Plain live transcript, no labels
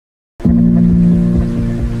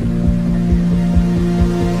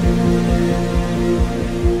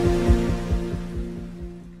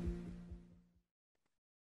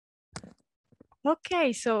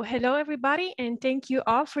Okay, so hello everybody, and thank you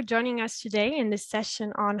all for joining us today in this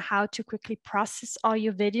session on how to quickly process all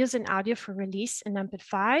your videos and audio for release in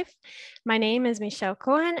AMP5. My name is Michelle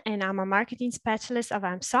Cohen, and I'm a marketing specialist of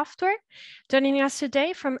AMP Software. Joining us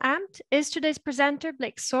today from AMP is today's presenter,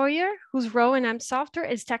 Blake Sawyer, whose role in AMP Software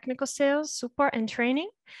is technical sales, support, and training.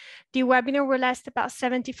 The webinar will last about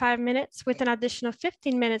 75 minutes with an additional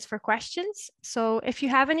 15 minutes for questions. So if you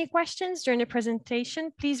have any questions during the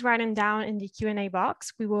presentation, please write them down in the Q&A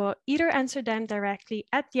box. We will either answer them directly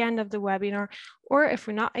at the end of the webinar, or if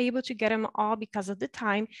we're not able to get them all because of the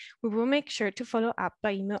time, we will make sure to follow up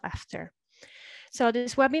by email after. So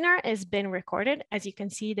this webinar is being recorded. As you can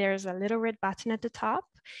see, there's a little red button at the top.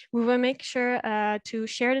 We will make sure to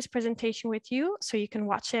share this presentation with you so you can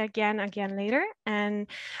watch it again later, and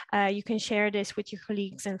you can share this with your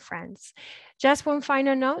colleagues and friends. Just one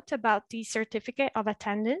final note about the certificate of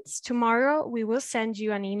attendance. Tomorrow, we will send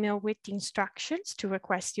you an email with the instructions to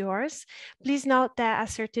request yours. Please note that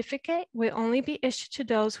a certificate will only be issued to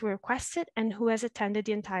those who requested and who has attended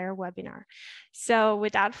the entire webinar. So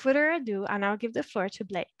without further ado, I'll now give the floor to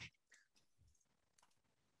Blake.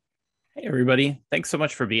 Hey, everybody. Thanks so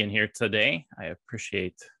much for being here today. I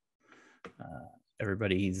appreciate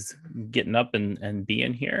everybody's getting up and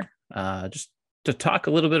being here. Just to talk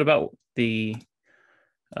a little bit about the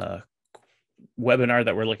webinar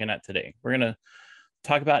that we're looking at today. We're going to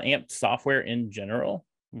talk about AMP software in general.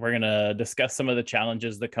 We're going to discuss some of the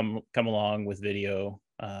challenges that come along with video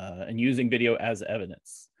and using video as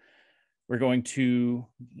evidence. We're going to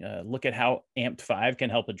look at how AMP5 can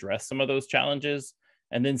help address some of those challenges,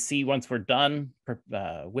 and then see, once we're done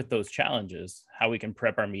with those challenges, how we can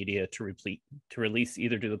prep our media to release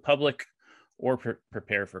either to the public or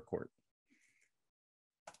prepare for court.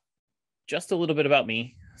 Just a little bit about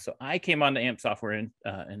me. So I came on to AMP software in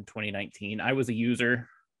 2019. I was a user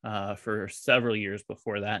for several years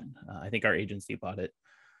before that. I think our agency bought it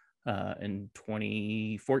in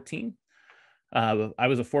 2014. I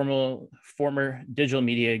was a former digital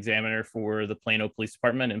media examiner for the Plano Police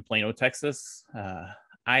Department in Plano, Texas.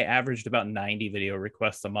 I averaged about 90 video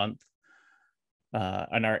requests a month,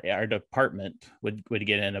 and our department would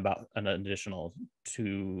get in about an additional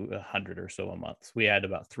 200 or so a month. So we had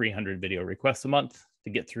about 300 video requests a month to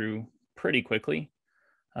get through pretty quickly,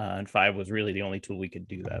 and 5 was really the only tool we could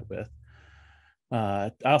do that with.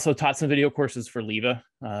 I also taught some video courses for LEVA,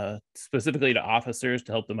 specifically to officers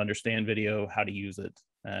to help them understand video, how to use it,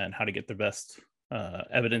 and how to get the best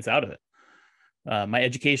evidence out of it. My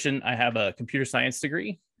education, I have a computer science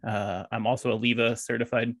degree. I'm also a LEVA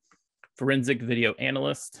certified forensic video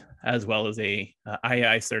analyst, as well as a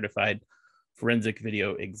IAI certified forensic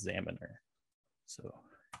video examiner. So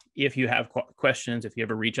if you have questions, if you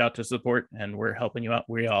ever reach out to support and we're helping you out,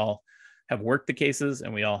 we all have worked the cases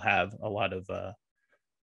and we all have a lot of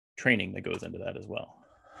training that goes into that as well.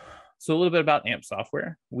 So a little bit about AMP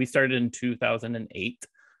software. We started in 2008.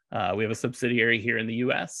 We have a subsidiary here in the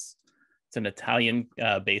US. It's an Italian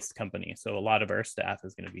based company. So a lot of our staff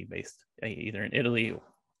is going to be based either in Italy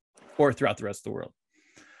or throughout the rest of the world.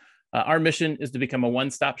 Our mission is to become a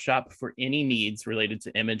one-stop shop for any needs related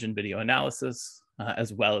to image and video analysis,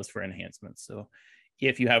 as well as for enhancements. So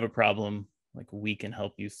if you have a problem, we can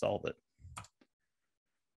help you solve it.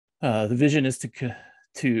 The vision is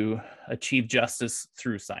to achieve justice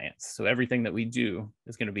through science. So everything that we do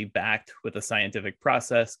is going to be backed with a scientific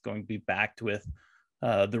process, going to be backed with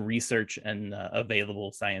the research and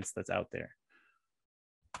available science that's out there.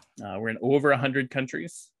 We're in over 100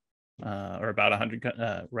 countries, or about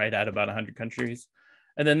 100, right at about 100 countries.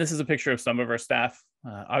 And then this is a picture of some of our staff,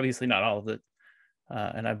 obviously not all of it.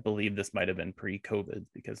 And I believe this might have been pre-COVID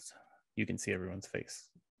because you can see everyone's face.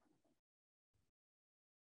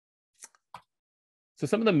 So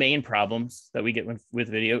some of the main problems that we get with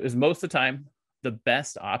video is most of the time, the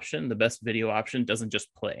best video option doesn't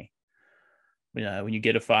just play. When you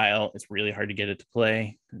get a file, it's really hard to get it to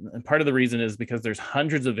play. And part of the reason is because there's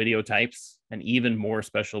hundreds of video types and even more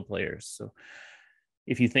special players. So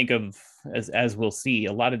if you think of, as we'll see,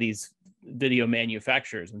 a lot of these video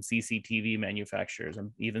manufacturers and CCTV manufacturers and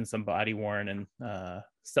even some body worn and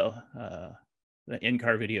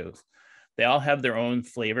in-car videos, they all have their own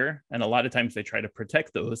flavor. And a lot of times they try to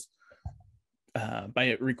protect those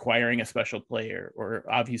by requiring a special player or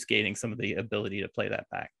obfuscating some of the ability to play that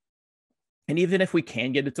back. And even if we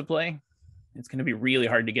can get it to play, it's going to be really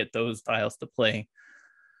hard to get those files to play,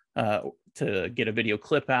 to get a video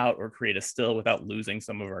clip out or create a still without losing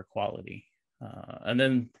some of our quality. And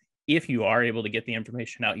then if you are able to get the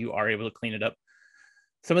information out, you are able to clean it up.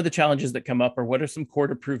 Some of the challenges that come up are, what are some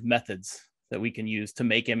court-approved methods that we can use to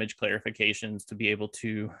make image clarifications, to be able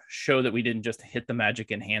to show that we didn't just hit the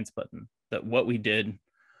magic enhance button, that what we did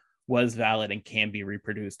was valid and can be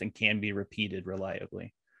reproduced and can be repeated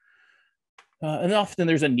reliably. And often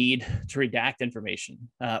there's a need to redact information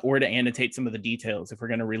or to annotate some of the details if we're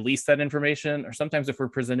going to release that information, or sometimes if we're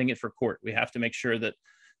presenting it for court, we have to make sure that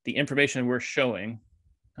the information we're showing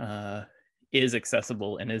is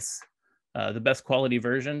accessible and is the best quality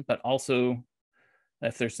version, but also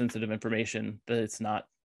if there's sensitive information, that it's not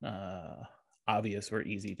obvious or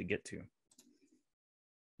easy to get to.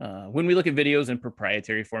 When we look at videos in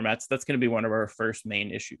proprietary formats, that's going to be one of our first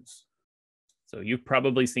main issues. So you've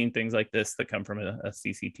probably seen things like this that come from a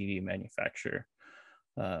CCTV manufacturer,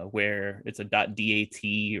 where it's a .dat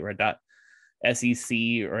or a .sec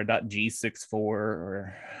or a .g64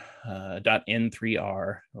 or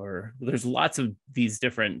 .n3r, or there's lots of these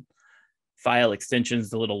different file extensions,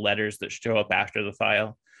 the little letters that show up after the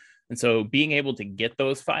file. And so being able to get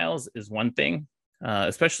those files is one thing,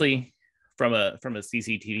 especially from a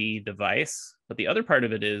CCTV device. But the other part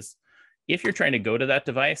of it is, if you're trying to go to that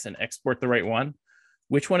device and export the right one,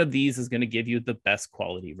 which one of these is going to give you the best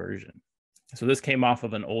quality version? So this came off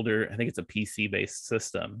of an older, I think it's a PC-based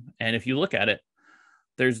system. And if you look at it,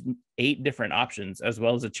 there's 8 different options, as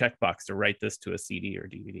well as a checkbox to write this to a CD or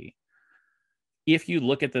DVD. If you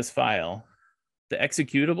look at this file, the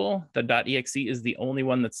executable, the .exe, is the only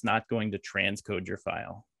one that's not going to transcode your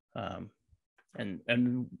file.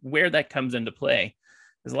 And where that comes into play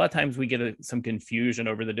is a lot of times we get some confusion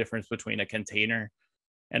over the difference between a container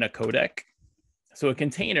and a codec. So a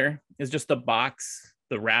container is just the box,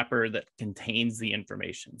 the wrapper that contains the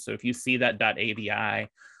information. So if you see that .avi,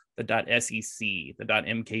 the .sec, the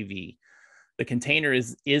 .mkv, the container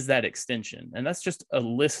is that extension. And that's just a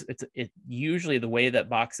list. Usually the way that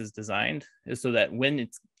box is designed is so that when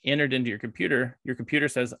it's entered into your computer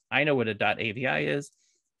says, I know what a .avi is.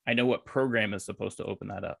 I know what program is supposed to open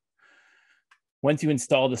that up. Once you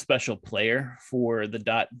install the special player for the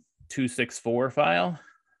 .264 file,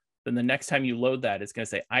 then the next time you load that, it's going to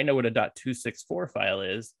say, I know what a .264 file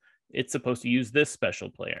is. It's supposed to use this special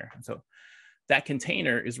player. And so that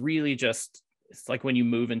container is really just, it's like when you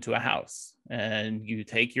move into a house and you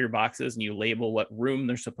take your boxes and you label what room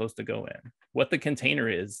they're supposed to go in. What the container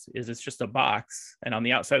is it's just a box. And on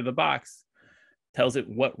the outside of the box tells it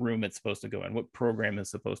what room it's supposed to go in, what program is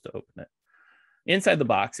supposed to open it. Inside the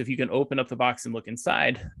box, if you can open up the box and look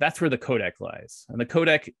inside, that's where the codec lies. And the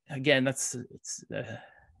codec, again, it's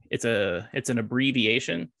an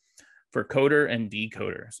abbreviation for coder and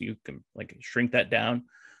decoder. So you can like shrink that down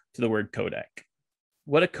to the word codec.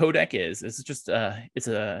 What a codec is just it's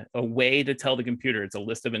a way to tell the computer, it's a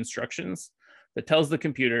list of instructions that tells the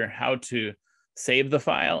computer how to save the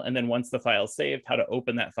file, and then once the file is saved, how to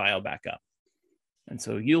open that file back up. And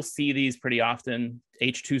so you'll see these pretty often.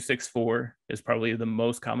 H.264 is probably the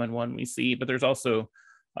most common one we see, but there's also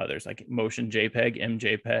others like Motion JPEG,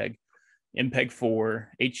 MJPEG, MPEG-4,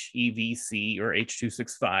 HEVC, or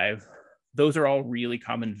H.265. Those are all really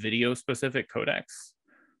common video-specific codecs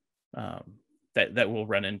that we'll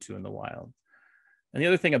run into in the wild. And the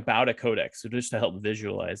other thing about a codec, so just to help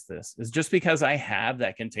visualize this, is just because I have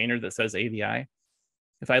that container that says AVI,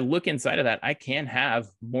 if I look inside of that, I can have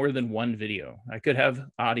more than one video. I could have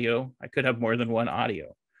audio. I could have more than one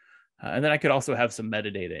audio. And then I could also have some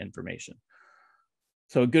metadata information.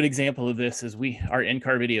 So a good example of this is our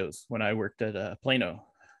in-car videos. When I worked at Plano,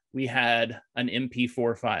 we had an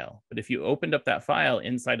MP4 file. But if you opened up that file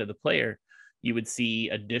inside of the player, you would see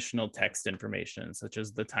additional text information, such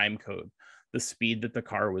as the time code, the speed that the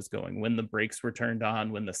car was going, when the brakes were turned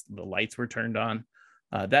on, when the lights were turned on.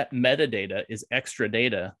 That metadata is extra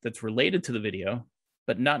data that's related to the video,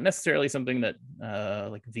 but not necessarily something that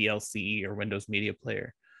like VLC or Windows Media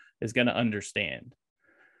Player is going to understand.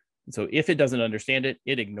 And so if it doesn't understand it,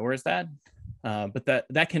 it ignores that. But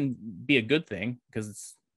that can be a good thing,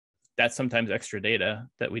 because that's sometimes extra data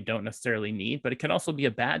that we don't necessarily need, but it can also be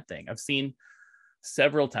a bad thing. I've seen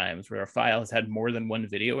several times where a file has had more than one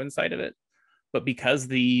video inside of it, but because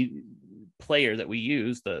the player that we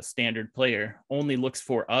use, the standard player, only looks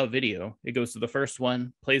for a video, it goes to the first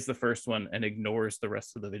one, plays the first one, and ignores the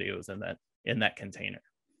rest of the videos in that container.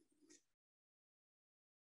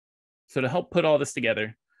 So to help put all this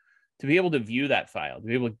together, to be able to view that file, to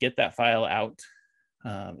be able to get that file out,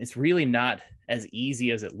 it's really not as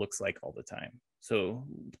easy as it looks like all the time. So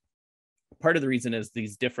part of the reason is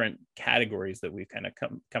these different categories that we've kind of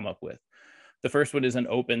come up with. The first one is an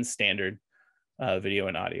open standard video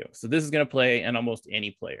and audio. So this is going to play in almost any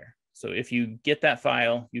player. So if you get that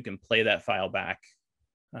file, you can play that file back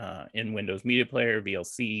in Windows Media Player,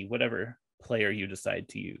 VLC, whatever player you decide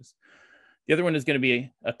to use. The other one is going to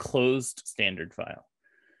be a closed standard file.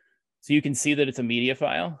 So you can see that it's a media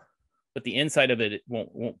file, but the inside of it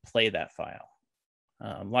won't play that file.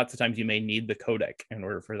 Lots of times you may need the codec in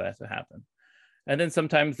order for that to happen. And then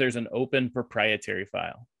sometimes there's an open proprietary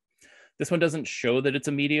file. This one doesn't show that it's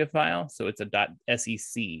a media file, so it's a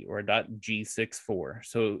 .sec or a .g64.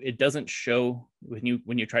 So it doesn't show, when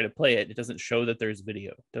you try to play it, it doesn't show that there's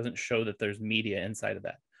video. It doesn't show that there's media inside of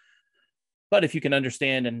that. But if you can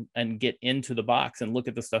understand and get into the box and look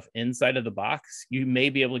at the stuff inside of the box, you may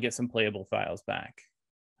be able to get some playable files back.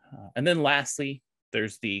 And then lastly,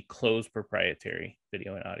 there's the closed proprietary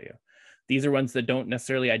video and audio. These are ones that don't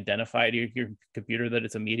necessarily identify to your computer that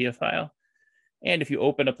it's a media file. And if you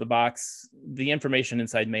open up the box, the information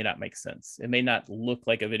inside may not make sense. It may not look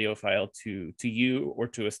like a video file to you or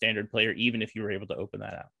to a standard player, even if you were able to open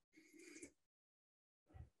that out.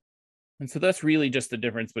 And so that's really just the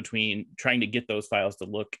difference between trying to get those files to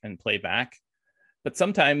look and play back. But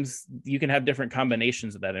sometimes you can have different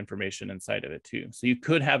combinations of that information inside of it too. So you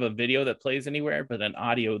could have a video that plays anywhere, but an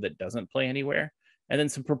audio that doesn't play anywhere. And then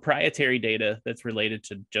some proprietary data that's related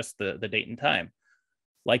to just the date and time,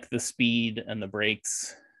 like the speed and the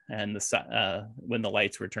brakes and the when the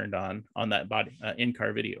lights were turned on that body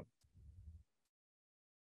in-car video.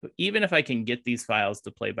 But even if I can get these files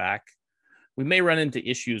to play back, we may run into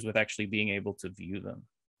issues with actually being able to view them.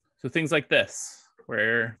 So things like this,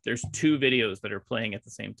 where there's two videos that are playing at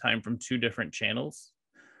the same time from two different channels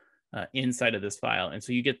inside of this file. And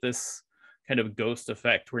so you get this kind of ghost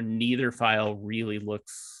effect where neither file really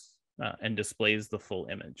looks and displays the full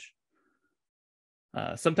image.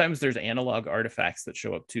 Sometimes there's analog artifacts that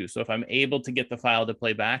show up too. So if I'm able to get the file to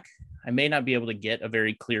play back, I may not be able to get a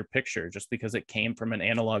very clear picture just because it came from an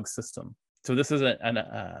analog system. So this is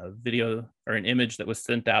a video or an image that was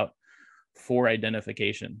sent out for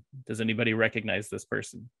identification. Does anybody recognize this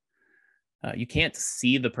person? You can't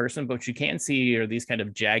see the person, but what you can see are these kind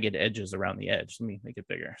of jagged edges around the edge. Let me make it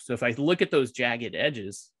bigger. So if I look at those jagged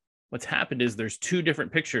edges, what's happened is there's two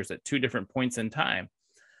different pictures at two different points in time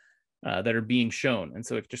that are being shown. And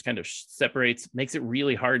so it just kind of separates, makes it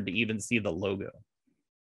really hard to even see the logo.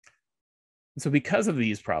 And so because of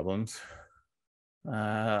these problems,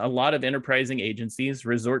 a lot of enterprising agencies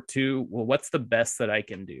resort to, well, what's the best that I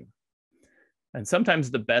can do? And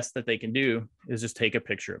sometimes the best that they can do is just take a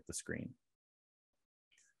picture of the screen.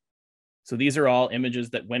 So these are all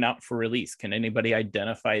images that went out for release. Can anybody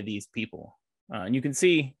identify these people? And you can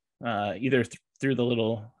see either through the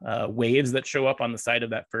little waves that show up on the side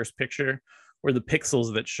of that first picture or the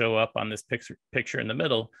pixels that show up on this picture in the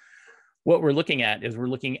middle. What we're looking at is we're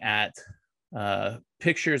looking at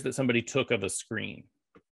pictures that somebody took of a screen.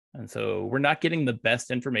 And so we're not getting the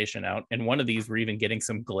best information out. And one of these, we're even getting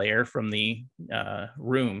some glare from the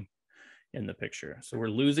room in the picture. So we're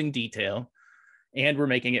losing detail and we're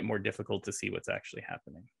making it more difficult to see what's actually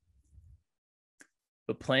happening.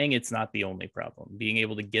 But playing, it's not the only problem. Being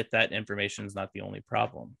able to get that information is not the only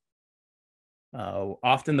problem.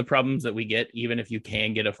 Often the problems that we get, even if you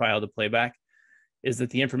can get a file to play back, is that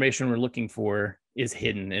the information we're looking for is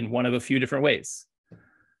hidden in one of a few different ways.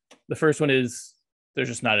 The first one is there's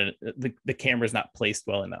just not the camera's not placed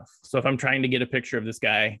well enough. So if I'm trying to get a picture of this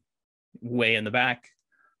guy way in the back,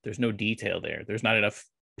 there's no detail there. There's not enough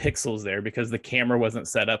pixels there because the camera wasn't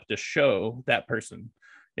set up to show that person.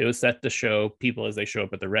 It was set to show people as they show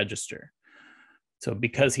up at the register. So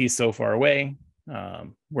because he's so far away,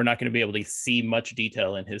 we're not going to be able to see much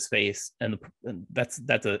detail in his face, and that's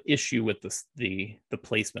an issue with the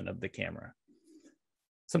placement of the camera.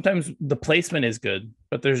 Sometimes the placement is good,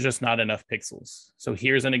 but there's just not enough pixels. So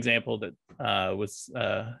here's an example that was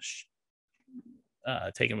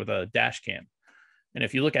taken with a dash cam. And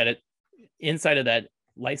if you look at it, inside of that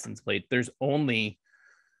license plate, there's only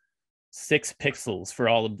 6 pixels for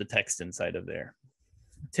all of the text inside of there.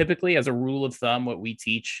 Typically, as a rule of thumb, what we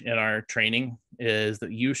teach in our training is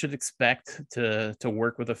that you should expect to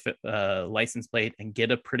work with a license plate and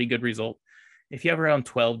get a pretty good result if you have around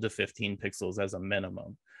 12 to 15 pixels as a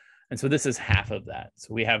minimum. And so this is half of that.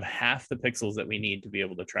 So we have half the pixels that we need to be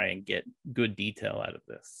able to try and get good detail out of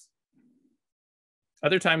this.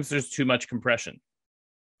 Other times there's too much compression.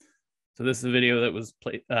 So this is a video that was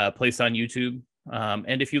placed on YouTube.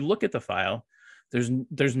 And if you look at the file,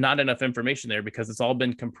 there's not enough information there because it's all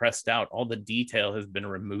been compressed out. All the detail has been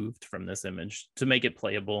removed from this image to make it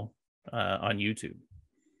playable on YouTube.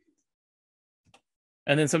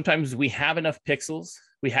 And then sometimes we have enough pixels,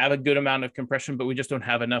 we have a good amount of compression, but we just don't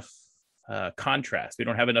have enough contrast. We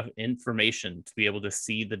don't have enough information to be able to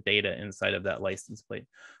see the data inside of that license plate.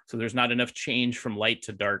 So there's not enough change from light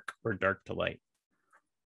to dark or dark to light.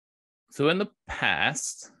 So in the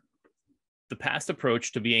past, the past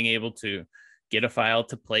approach to being able to get a file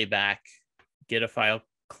to play back, get a file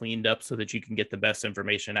cleaned up so that you can get the best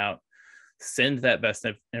information out, send that best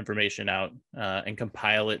information out, and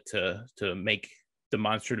compile it to make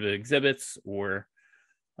demonstrative exhibits, or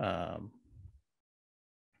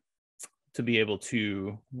to be able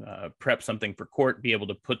to prep something for court, be able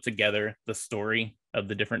to put together the story of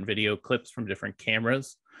the different video clips from different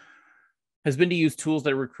cameras, has been to use tools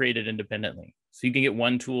that were created independently. So you can get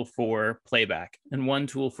one tool for playback, and one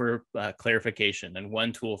tool for clarification, and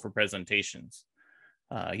one tool for presentations.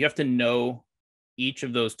 You have to know each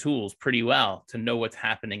of those tools pretty well to know what's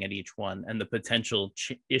happening at each one and the potential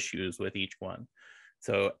issues with each one.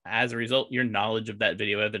 So as a result, your knowledge of that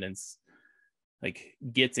video evidence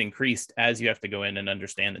gets increased as you have to go in and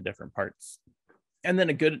understand the different parts. And then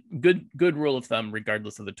a good rule of thumb,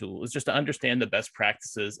 regardless of the tool, is just to understand the best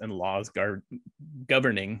practices and laws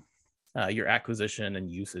governing your acquisition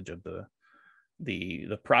and usage of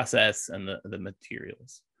the process and the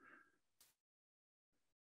materials.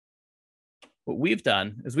 What we've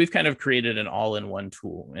done is we've kind of created an all-in-one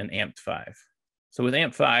tool in AMP5. So with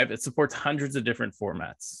AMP5, it supports hundreds of different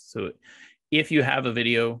formats. So if you have a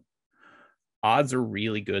video, odds are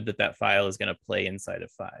really good that that file is going to play inside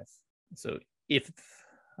of 5. So if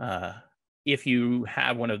you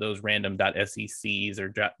have one of those random .secs or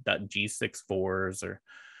 .g64s or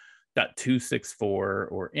 .264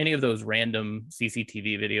 or any of those random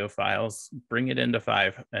CCTV video files, bring it into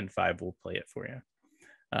 5 and 5 will play it for you.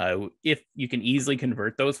 If you can easily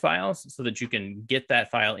convert those files so that you can get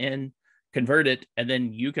that file in, convert it, and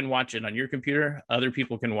then you can watch it on your computer, other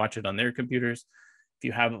people can watch it on their computers. If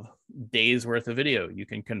you have days worth of video, you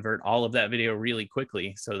can convert all of that video really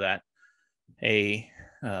quickly so that a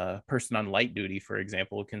person on light duty, for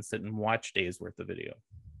example, can sit and watch days worth of video.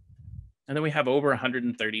 And then we have over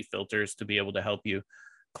 130 filters to be able to help you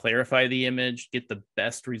clarify the image, get the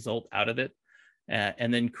best result out of it,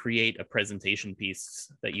 and then create a presentation piece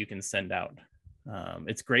that you can send out.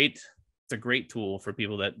 It's great. It's a great tool for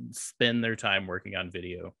people that spend their time working on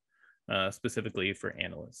video, specifically for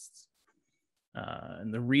analysts.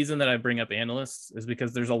 And the reason that I bring up analysts is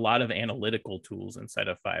because there's a lot of analytical tools inside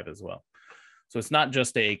of 5 as well. So it's not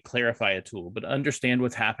just a clarify a tool, but understand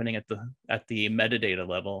what's happening at the metadata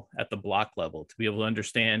level, at the block level, to be able to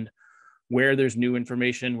understand where there's new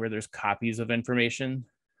information, where there's copies of information.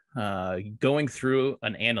 Going through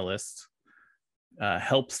an analyst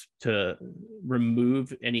helps to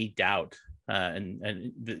remove any doubt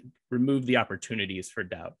remove the opportunities for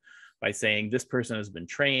doubt by saying this person has been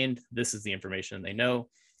trained, this is the information they know,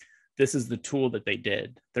 this is the tool that they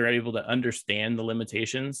did. They're able to understand the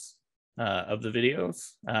limitations of the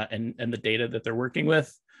videos and the data that they're working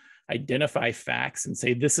with, identify facts and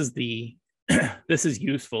say, this is this is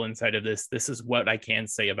useful inside of this. This is what I can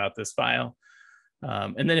say about this file.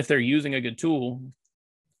 And then if they're using a good tool,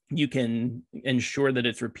 you can ensure that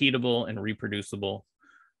it's repeatable and reproducible,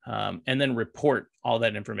 and then report all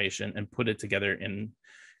that information and put it together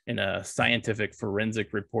in a scientific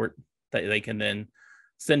forensic report that they can then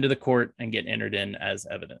send to the court and get entered in as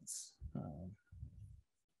evidence.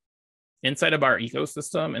 Inside of our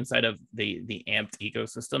ecosystem, inside of the AMPed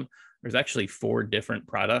ecosystem, there's actually 4 different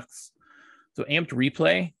products. So AMPed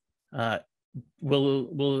Replay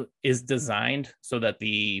is designed so that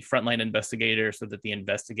the frontline investigator, so that the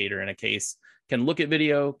investigator in a case can look at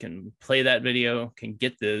video, can play that video, can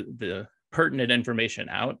get the pertinent information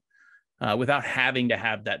out without having to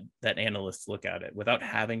have that analyst look at it, without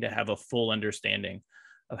having to have a full understanding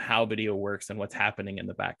of how video works and what's happening in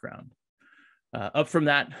the background. Up from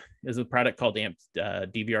that is a product called AMP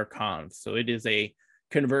DVR Conv. So it is a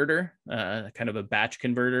converter, kind of a batch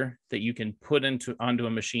converter that you can put onto a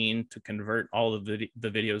machine to convert all of the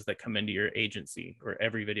videos that come into your agency, or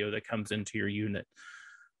every video that comes into your unit,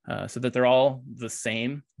 so that they're all the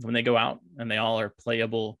same when they go out and they all are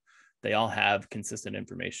playable. They all have consistent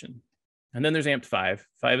information. And then there's AMP5.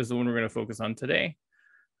 5 is the one we're going to focus on today.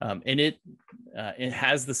 And it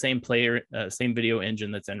has the same same video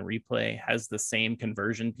engine that's in Replay, has the same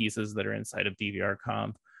conversion pieces that are inside of DVR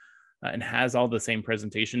Conv, and has all the same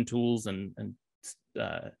presentation tools and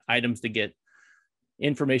items to get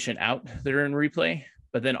information out that are in Replay,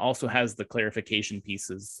 but then also has the clarification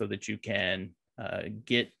pieces so that you can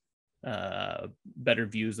get better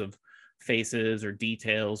views of faces or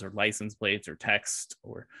details or license plates or text,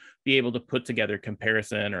 or be able to put together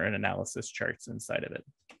comparison or an analysis charts inside of it.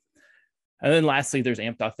 And then lastly, there's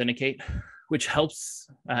AMPed Authenticate, which helps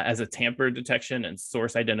as a tamper detection and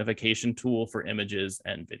source identification tool for images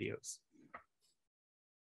and videos.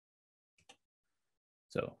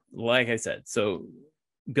 So like I said, so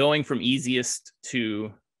going from easiest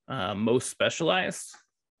to most specialized.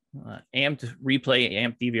 Amped Replay,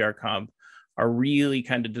 Amped DVR Comp are really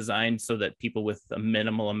kind of designed so that people with a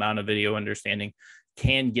minimal amount of video understanding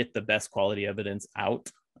can get the best quality evidence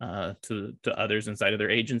out to others inside of their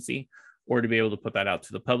agency, or to be able to put that out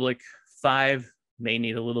to the public. 5 may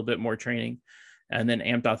need a little bit more training. And then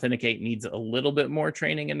Amped Authenticate needs a little bit more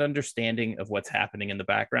training and understanding of what's happening in the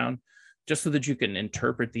background, just so that you can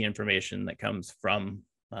interpret the information that comes from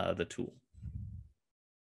the tool.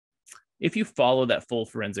 If you follow that full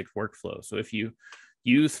forensic workflow, so if you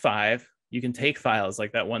use 5, you can take files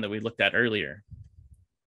like that one that we looked at earlier,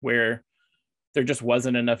 where there just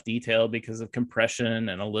wasn't enough detail because of compression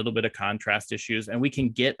and a little bit of contrast issues, and we can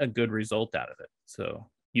get a good result out of it. So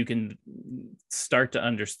you can start to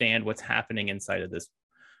understand what's happening inside of this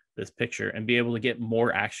picture and be able to get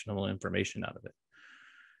more actionable information out of it.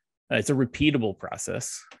 It's a repeatable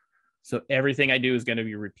process. So everything I do is going to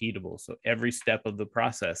be repeatable. So every step of the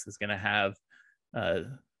process is going to have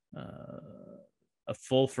a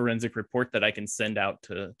full forensic report that I can send out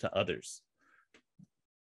to others.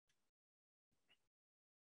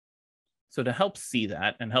 So to help see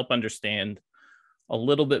that and help understand a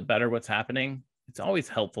little bit better what's happening, it's always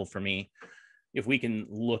helpful for me if we can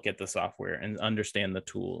look at the software and understand the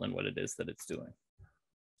tool and what it is that it's doing.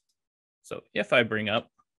 So if I bring up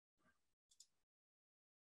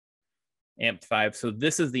Amped 5, so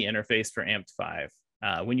this is the interface for Amped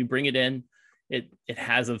 5. When you bring it in, it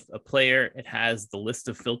has a player, it has the list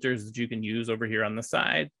of filters that you can use over here on the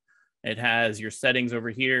side. It has your settings over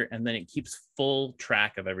here, and then it keeps full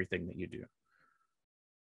track of everything that you do.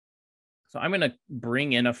 So I'm going to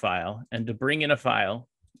bring in a file, and to bring in a file,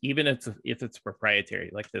 even if it's proprietary,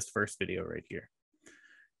 like this first video right here,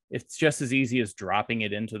 it's just as easy as dropping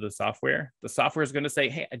it into the software. The software is going to say,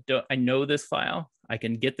 hey, I know this file. I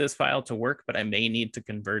can get this file to work, but I may need to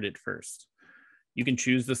convert it first. You can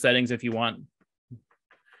choose the settings if you want.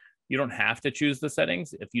 You don't have to choose the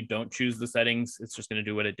settings. If you don't choose the settings, it's just going to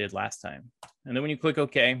do what it did last time. And then when you click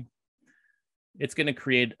OK, it's going to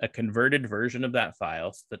create a converted version of that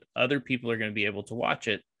file so that other people are going to be able to watch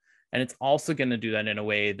it. And it's also going to do that in a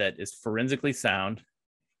way that is forensically sound,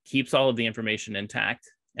 keeps all of the information intact,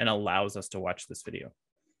 and allows us to watch this video.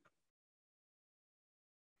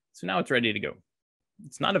 So now it's ready to go.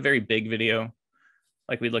 It's not a very big video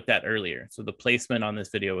like we looked at earlier. So the placement on this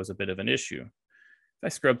video was a bit of an issue. If I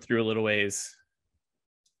scrub through a little ways,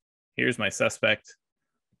 here's my suspect.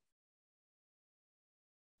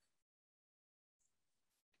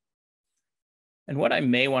 And what I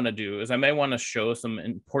may want to do is I may want to show some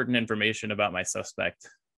important information about my suspect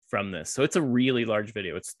from this. So it's a really large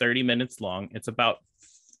video. It's 30 minutes long. It's about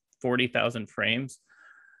 40,000 frames.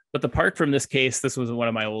 But the part from this case, this was one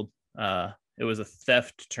of my old, it was a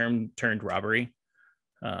theft turned robbery.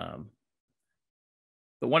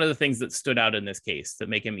 But one of the things that stood out in this case that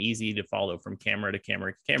make him easy to follow from camera to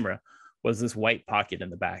camera to camera was this white pocket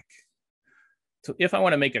in the back. So if I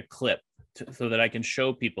want to make a clip so that I can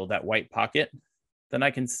show people that white pocket, then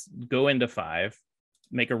I can go into 5,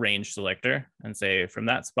 make a range selector and say from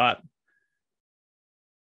that spot,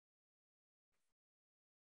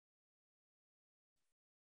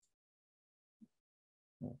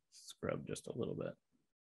 we'll scrub just a little bit.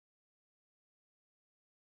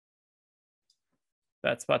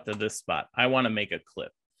 That spot to this spot, I want to make a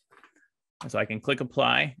clip. So I can click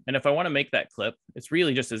apply. And if I want to make that clip, it's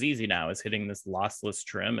really just as easy now as hitting this lossless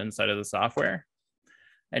trim inside of the software.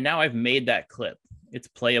 And now I've made that clip. It's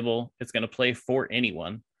playable. It's going to play for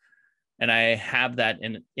anyone. And I have that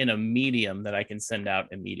in a medium that I can send out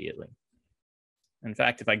immediately. In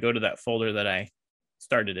fact, if I go to that folder that I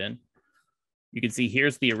started in, you can see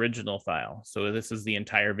here's the original file. So this is the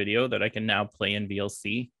entire video that I can now play in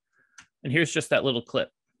VLC. And here's just that little clip.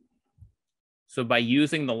 So by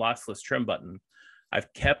using the lossless trim button,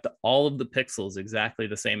 I've kept all of the pixels exactly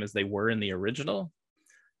the same as they were in the original,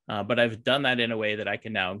 but I've done that in a way that I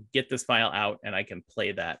can now get this file out and I can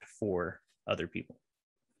play that for other people.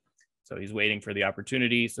 So he's waiting for the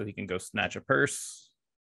opportunity so he can go snatch a purse.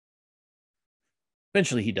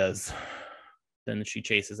 Eventually he does. Then she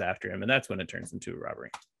chases after him, and that's when it turns into a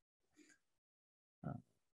robbery.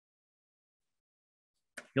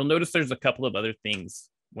 You'll notice there's a couple of other things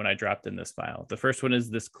when I dropped in this file. The first one is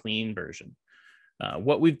this clean version.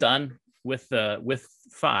 What we've done with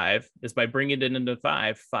 5 is by bringing it into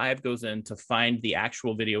 5 goes in to find the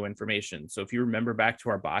actual video information. So if you remember back to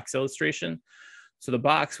our box illustration, so the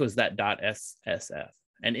box was that .ssf,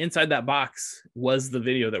 and inside that box was the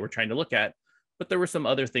video that we're trying to look at, but there were some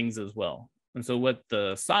other things as well. And so what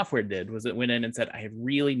the software did was it went in and said, I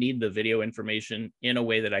really need the video information in a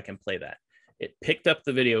way that I can play that. It picked up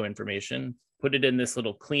the video information, put it in this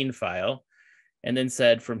little clean file, and then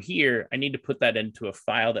said from here, I need to put that into a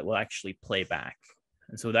file that will actually play back.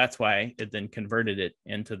 And so that's why it then converted it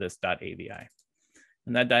into this .avi.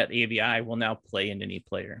 And that .avi will now play in any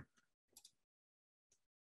player.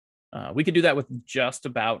 We could do that with just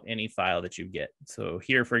about any file that you get. So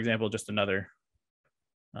here, for example, just another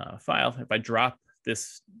file. If I drop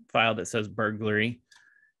this file that says burglary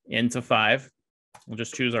into 5, we'll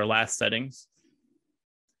just choose our last settings.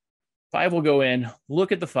 5 will go in,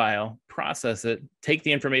 look at the file, process it, take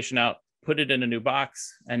the information out, put it in a new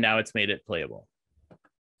box, and now it's made it playable.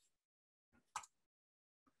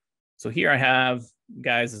 So here I have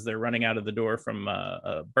guys as they're running out of the door from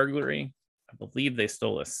a burglary. I believe they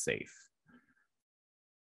stole a safe.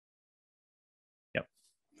 Yep.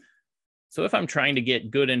 So if I'm trying to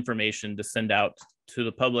get good information to send out to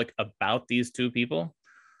the public about these two people,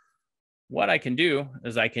 what I can do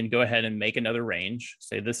is I can go ahead and make another range,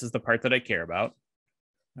 say this is the part that I care about.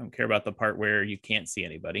 I don't care about the part where you can't see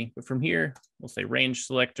anybody, but from here, we'll say range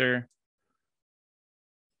selector,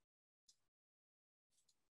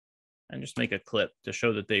 and just make a clip to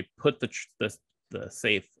show that they put the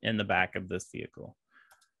safe in the back of this vehicle.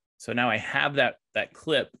 So now I have that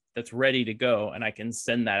clip that's ready to go, and I can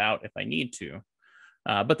send that out if I need to.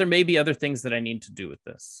 But there may be other things that I need to do with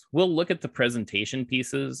this. We'll look at the presentation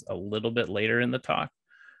pieces a little bit later in the talk.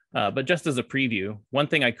 But just as a preview, one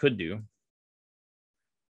thing I could do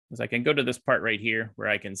is I can go to this part right here where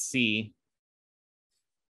I can see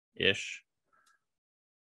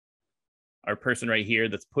our person right here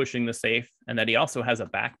that's pushing the safe, and that he also has a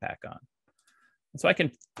backpack on. So I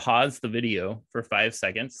can pause the video for 5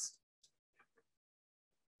 seconds.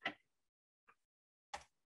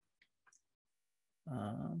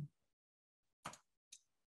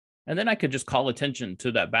 And then I could just call attention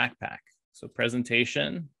to that backpack. So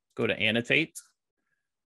presentation, go to annotate.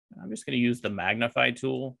 I'm just going to use the magnify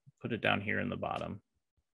tool, put it down here in the bottom.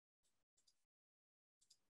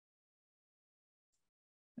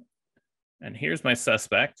 And here's my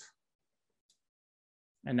suspect.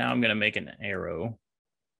 And now I'm going to make an arrow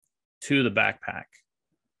to the backpack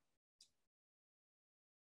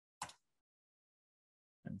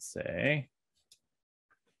and say,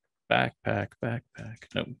 backpack, backpack.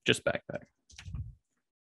 No, just backpack.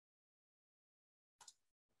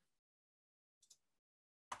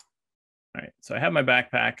 All right, so I have my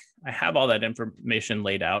backpack. I have all that information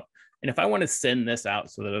laid out. And if I want to send this out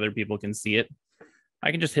so that other people can see it,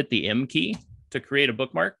 I can just hit the M key to create a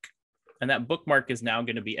bookmark. And that bookmark is now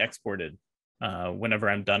going to be exported whenever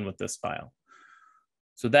I'm done with this file.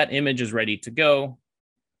 So that image is ready to go.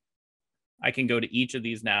 I can go to each of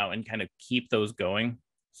these now and kind of keep those going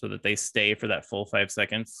so that they stay for that full 5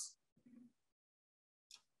 seconds.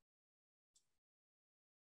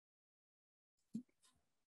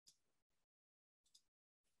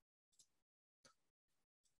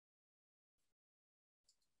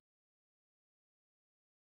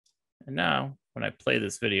 And now when I play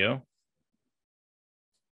this video,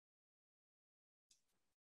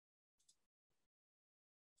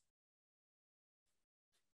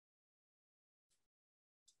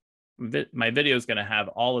 my video is going to have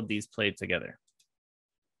all of these played together.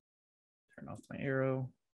 Turn off my arrow.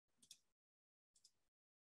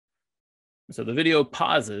 So the video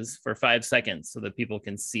pauses for 5 seconds so that people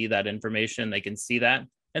can see that information. They can see that,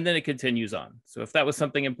 and then it continues on. So if that was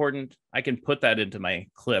something important, I can put that into my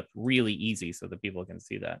clip really easy so that people can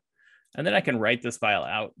see that. And then I can write this file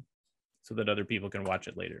out so that other people can watch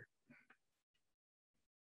it later.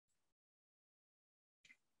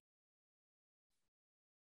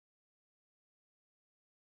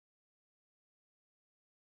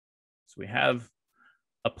 So we have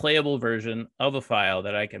a playable version of a file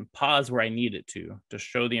that I can pause where I need it to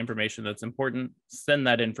show the information that's important, send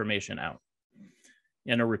that information out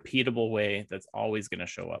in a repeatable way that's always going to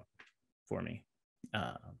show up for me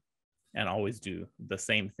and always do the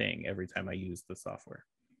same thing every time I use the software.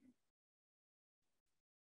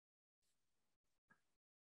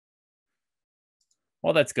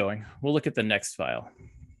 While that's going, we'll look at the next file.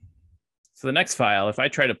 So the next file, if I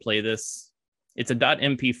try to play this, it's a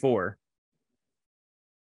 .mp4,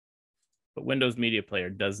 but Windows Media Player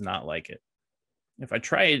does not like it. If I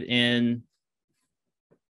try it in,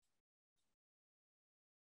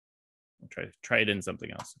 I'll try it in something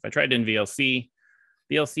else. If I tried in VLC,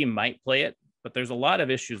 VLC might play it, but there's a lot of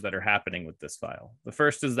issues that are happening with this file. The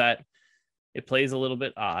first is that it plays a little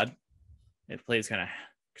bit odd. It plays kind of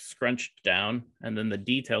scrunched down, and then the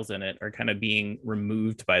details in it are kind of being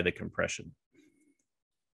removed by the compression.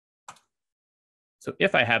 So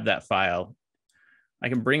if I have that file, I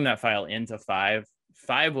can bring that file into 5.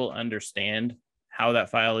 5 will understand how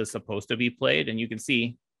that file is supposed to be played. And you can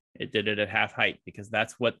see it did it at half height because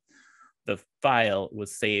that's what the file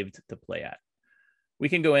was saved to play at. We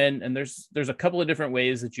can go in and there's a couple of different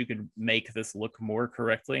ways that you could make this look more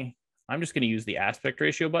correctly. I'm just going to use the aspect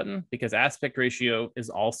ratio button because aspect ratio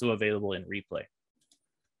is also available in Replay.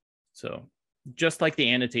 So just like the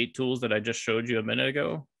annotate tools that I just showed you a minute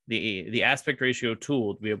ago, the aspect ratio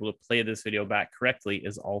tool to be able to play this video back correctly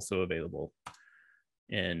is also available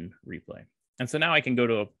in Replay. And so now I can go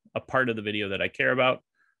to a part of the video that I care about.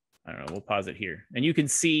 I don't know, we'll pause it here. And you can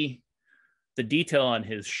see the detail on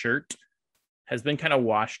his shirt has been kind of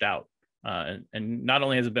washed out. And not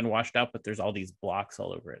only has it been washed out, but there's all these blocks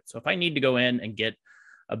all over it. So if I need to go in and get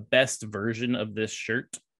a best version of this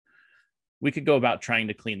shirt, we could go about trying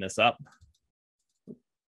to clean this up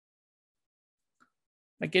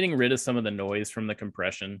by getting rid of some of the noise from the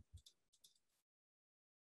compression.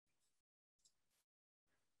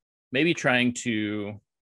 Maybe trying to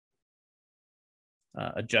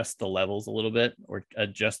adjust the levels a little bit or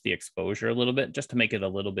adjust the exposure a little bit just to make it a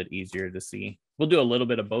little bit easier to see. We'll do a little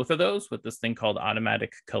bit of both of those with this thing called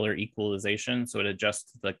automatic color equalization. So it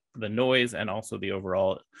adjusts the noise and also the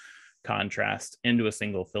overall contrast into a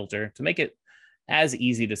single filter to make it as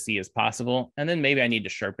easy to see as possible. And then maybe I need to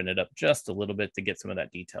sharpen it up just a little bit to get some of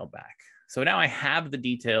that detail back. So now I have the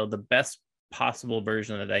detail, the best possible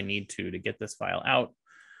version that I need to get this file out.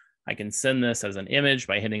 I can send this as an image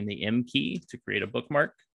by hitting the M key to create a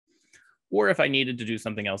bookmark. Or if I needed to do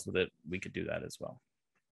something else with it, we could do that as well.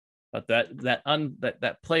 But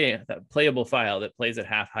that playable file that plays at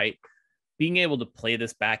half height, being able to play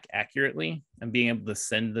this back accurately and being able to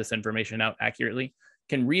send this information out accurately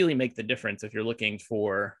can really make the difference if you're looking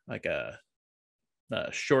for like a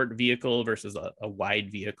short vehicle versus a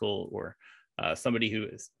wide vehicle, or somebody who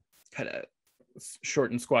is kind of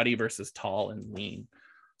short and squatty versus tall and lean.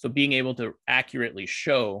 So being able to accurately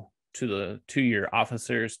show to your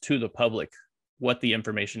officers, to the public, what the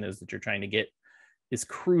information is that you're trying to get is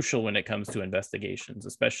crucial when it comes to investigations,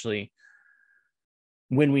 especially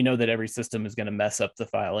when we know that every system is going to mess up the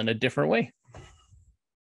file in a different way.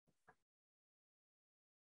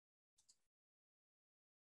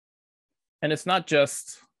 And it's not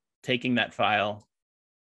just taking that file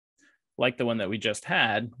like the one that we just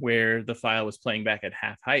had, where the file was playing back at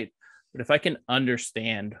half height. But if I can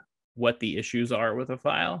understand what the issues are with a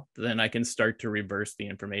file, then I can start to reverse the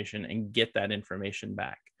information and get that information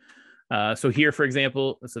back. So here, for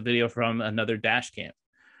example, it's a video from another dash cam.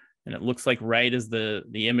 And it looks like right as the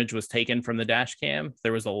image was taken from the dash cam,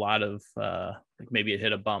 there was a lot of, like maybe it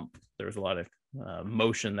hit a bump. There was a lot of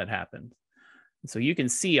motion that happened. And so you can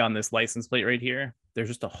see on this license plate right here, there's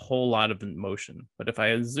just a whole lot of motion. But if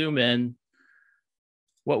I zoom in,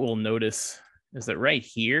 what we'll notice is that right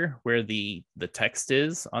here where the text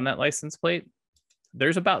is on that license plate,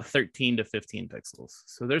 there's about 13 to 15 pixels.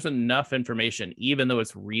 So there's enough information, even though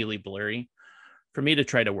it's really blurry, for me to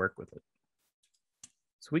try to work with it.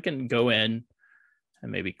 So we can go in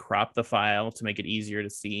and maybe crop the file to make it easier to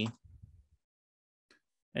see,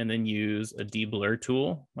 and then use a deblur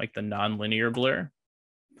tool like the nonlinear blur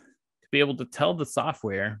to be able to tell the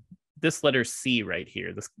software this letter C right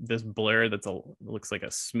here, this blur looks like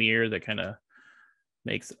a smear that kind of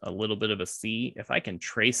makes a little bit of a C. If I can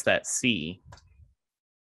trace that C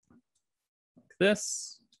like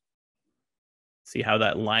this, see how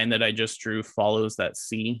that line that I just drew follows that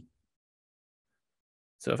C.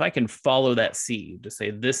 So if I can follow that C to say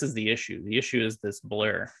this is the issue is this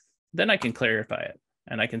blur, then I can clarify it.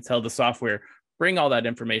 And I can tell the software, bring all that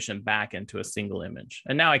information back into a single image.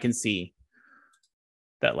 And now I can see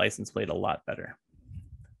that license plate a lot better.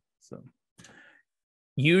 So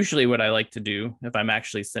usually what I like to do if I'm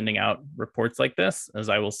actually sending out reports like this is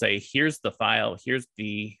I will say, here's the file, here's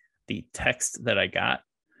the text that I got.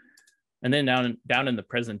 And then down in the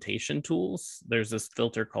presentation tools, there's this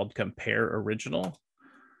filter called Compare Original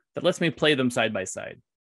that lets me play them side by side.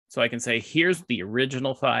 So I can say, here's the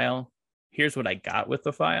original file, here's what I got with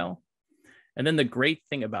the file. And then the great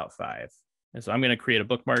thing about Five is I'm going to create a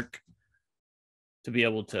bookmark to be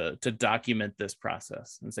able to document this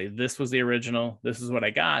process and say, this was the original, this is what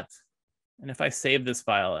I got. And if I save this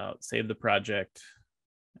file out, save the project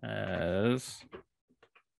as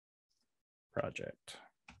project,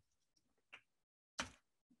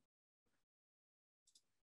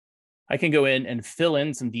 I can go in and fill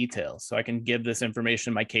in some details. So I can give this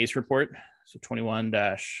information my case report. So 21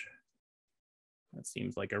 dash, that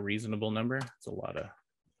seems like a reasonable number. It's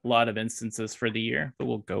a lot of instances for the year, but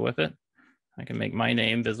we'll go with it. I can make my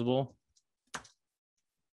name visible.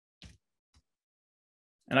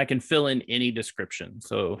 And I can fill in any description.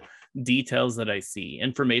 So details that I see,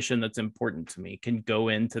 information that's important to me can go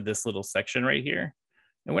into this little section right here.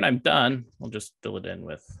 And when I'm done, I'll just fill it in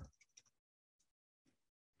with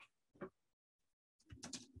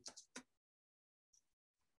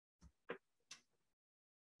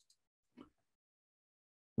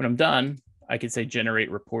when I'm done, I can say generate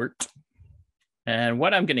report. And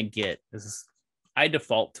what I'm going to get is I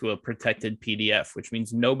default to a protected PDF, which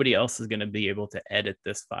means nobody else is going to be able to edit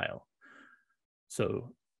this file.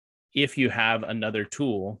 So if you have another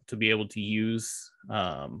tool to be able to use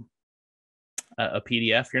a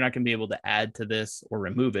PDF, you're not going to be able to add to this or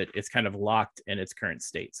remove it. It's kind of locked in its current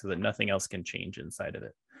state so that nothing else can change inside of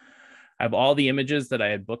it. I have all the images that I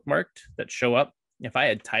had bookmarked that show up. If I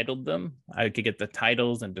had titled them, I could get the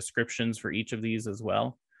titles and descriptions for each of these as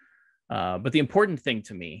well. But the important thing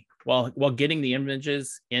to me, while getting the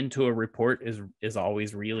images into a report is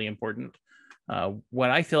always really important,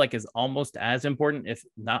 what I feel like is almost as important, if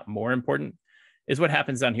not more important, is what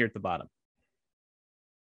happens down here at the bottom.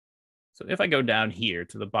 So if I go down here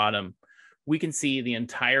to the bottom, we can see the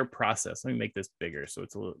entire process. Let me make this bigger so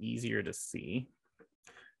it's a little easier to see.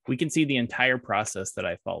 We can see the entire process that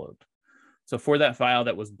I followed. So for that file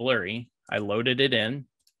that was blurry, I loaded it in,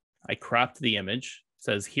 I cropped the image,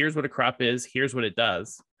 says here's what a crop is, here's what it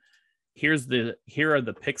does. Here are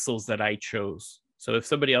the pixels that I chose. So if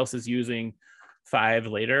somebody else is using 5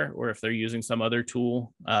 later, or if they're using some other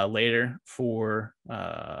tool later for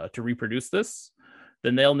to reproduce this,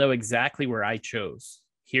 then they'll know exactly where I chose.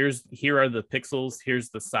 Here are the pixels, here's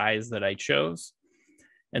the size that I chose.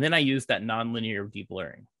 And then I use that nonlinear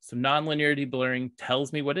deblurring. So nonlinear deblurring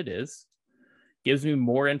tells me what it is, gives me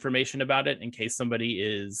more information about it in case somebody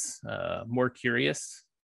is more curious,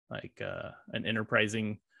 like an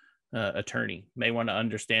enterprising attorney may want to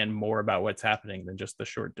understand more about what's happening than just the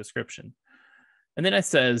short description. And then it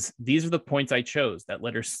says, these are the points I chose, that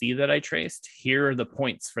letter C that I traced. Here are the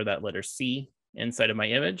points for that letter C inside of my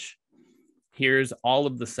image. Here's all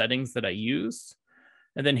of the settings that I used.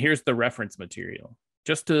 And then here's the reference material.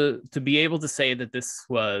 Just to be able to say that this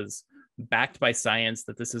was backed by science,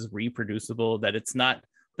 that this is reproducible, that it's not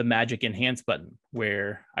the magic enhance button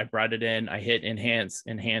where I brought it in, I hit enhance,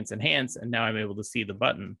 enhance, enhance, and now I'm able to see the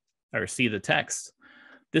button or see the text.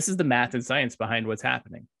 This is the math and science behind what's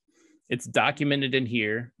happening. It's documented in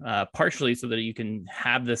here, partially so that you can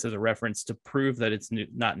have this as a reference to prove that it's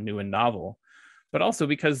not new and novel, but also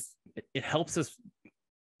because it helps us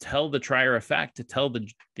tell the trier of fact, to tell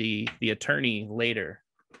the attorney later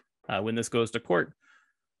when this goes to court,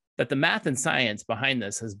 that the math and science behind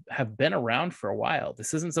this have been around for a while.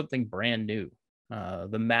 This isn't something brand new.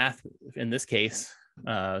 The math in this case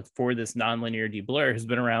for this nonlinear deblur has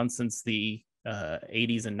been around since the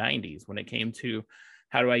 80s and 90s when it came to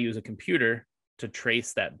how do I use a computer to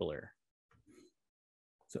trace that blur.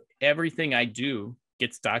 So everything I do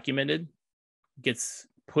gets documented, gets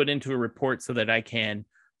put into a report so that I can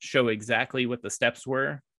show exactly what the steps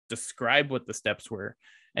were, describe what the steps were,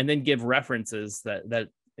 and then give references that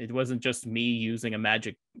it wasn't just me using a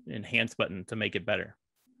magic enhance button to make it better.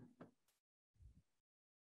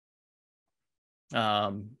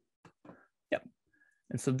 Yep.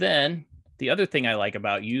 And so then the other thing I like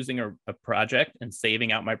about using a project and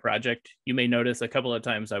saving out my project, you may notice a couple of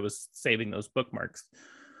times I was saving those bookmarks.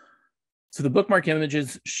 So the bookmark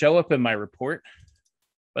images show up in my report,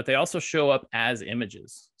 but they also show up as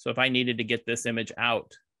images. So if I needed to get this image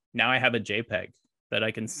out, now I have a JPEG that I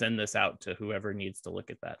can send this out to whoever needs to look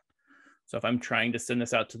at that. So if I'm trying to send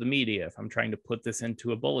this out to the media, if I'm trying to put this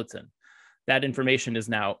into a bulletin, that information is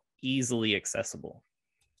now easily accessible.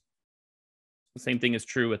 The same thing is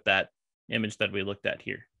true with that image that we looked at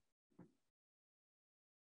here.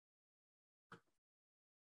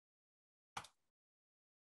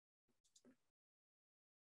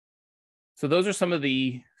 So those are some of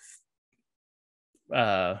the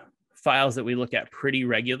files that we look at pretty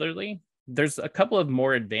regularly. There's a couple of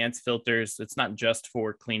more advanced filters. It's not just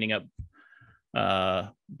for cleaning up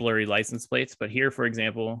blurry license plates, but here, for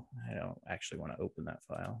example, I don't actually want to open that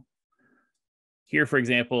file. Here, for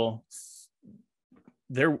example,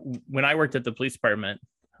 when I worked at the police department,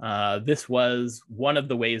 this was one of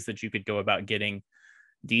the ways that you could go about getting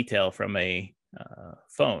detail from a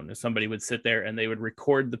phone. Somebody would sit there and they would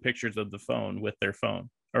record the pictures of the phone with their phone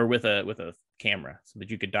or with a camera so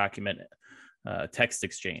that you could document text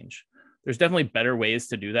exchange. There's definitely better ways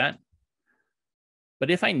to do that.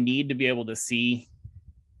 But if I need to be able to see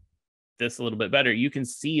this a little bit better, you can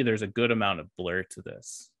see there's a good amount of blur to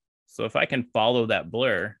this. So if I can follow that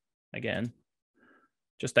blur, again,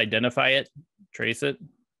 just identify it, trace it,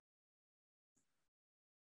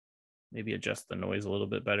 maybe adjust the noise a little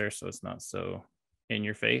bit better so it's not so in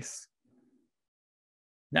your face.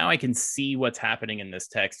 Now I can see what's happening in this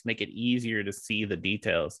text, make it easier to see the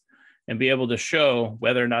details and be able to show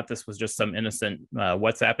whether or not this was just some innocent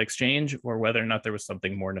WhatsApp exchange or whether or not there was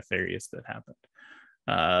something more nefarious that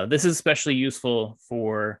happened. This is especially useful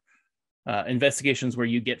for investigations where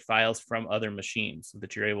you get files from other machines so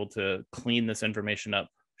that you're able to clean this information up,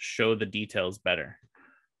 show the details better.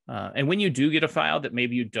 And when you do get a file that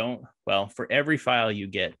maybe you don't, well, for every file you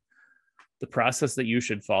get, the process that you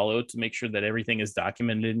should follow to make sure that everything is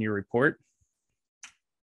documented in your report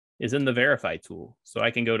is in the verify tool. So I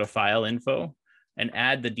can go to file info and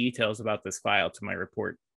add the details about this file to my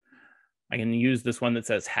report. I can use this one that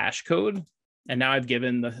says hash code. And now I've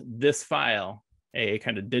given this file a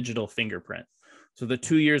kind of digital fingerprint. So the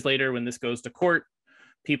 2 years later, when this goes to court,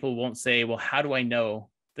 people won't say, well, how do I know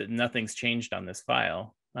that nothing's changed on this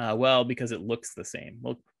file? Well, because it looks the same.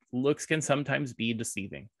 Well, looks can sometimes be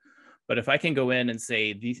deceiving. But if I can go in and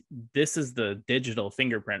say, this is the digital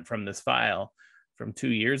fingerprint from this file from 2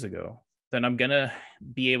 years ago, then I'm going to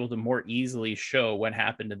be able to more easily show what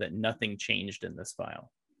happened and that nothing changed in this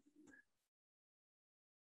file.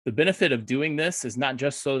 The benefit of doing this is not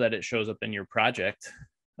just so that it shows up in your project,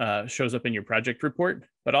 report,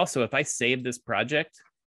 but also if I save this project,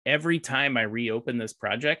 every time I reopen this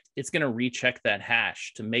project, it's going to recheck that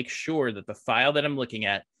hash to make sure that the file that I'm looking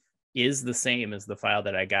at is the same as the file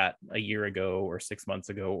that I got a year ago or 6 months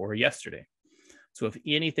ago or yesterday. So if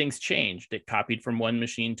anything's changed, it copied from one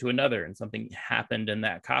machine to another and something happened in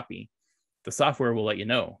that copy, the software will let you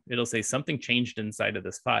know. It'll say something changed inside of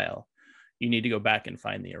this file. You need to go back and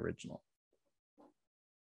find the original.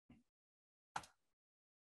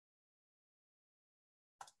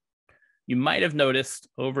 You might have noticed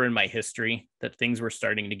over in my history that things were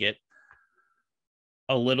starting to get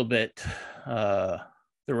a little bit,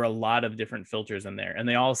 there were a lot of different filters in there and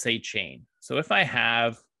they all say chain. So if I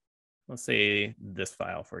have, let's say this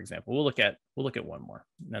file, for example, we'll look at one more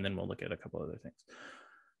and then we'll look at a couple other things.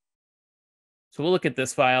 So we'll look at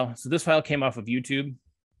this file. So this file came off of YouTube.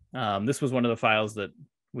 This was one of the files that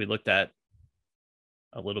we looked at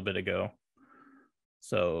a little bit ago.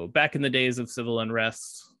 So back in the days of civil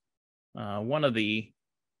unrest, one of the,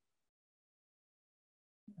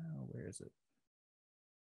 where is it?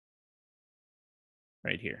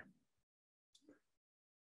 Right here.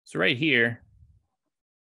 So right here,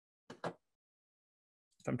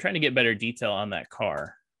 if I'm trying to get better detail on that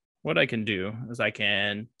car, what I can do is I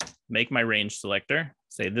can make my range selector,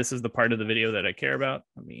 say this is the part of the video that I care about.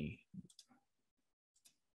 Let me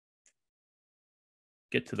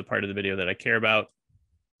get to the part of the video that I care about.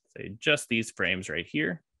 Say just these frames right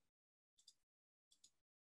here.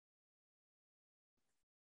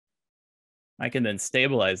 I can then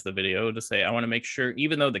stabilize the video to say, I want to make sure,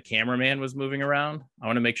 even though the cameraman was moving around, I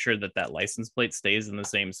want to make sure that that license plate stays in the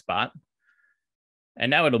same spot.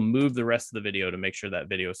 And now it'll move the rest of the video to make sure that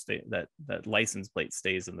that license plate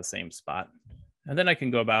stays in the same spot. And then I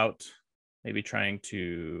can go about maybe trying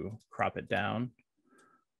to crop it down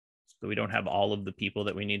so we don't have all of the people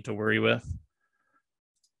that we need to worry with.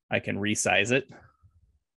 I can resize it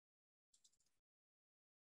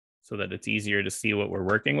so that it's easier to see what we're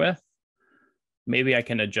working with. Maybe I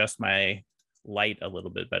can adjust my light a little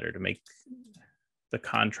bit better to make the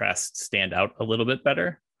contrast stand out a little bit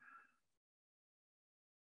better.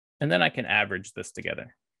 And then I can average this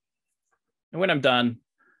together. And when I'm done,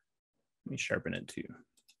 let me sharpen it too.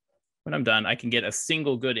 When I'm done, I can get a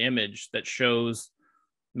single good image that shows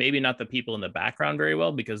maybe not the people in the background very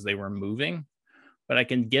well because they were moving, but I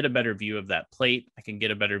can get a better view of that plate. I can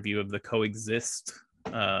get a better view of the coexist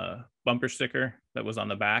bumper sticker that was on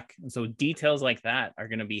the back. And so details like that are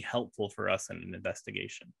going to be helpful for us in an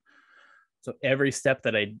investigation. So every step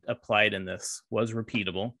that I applied in this was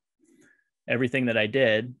repeatable. Everything that I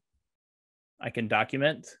did, I can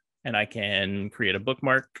document and I can create a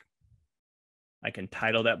bookmark. I can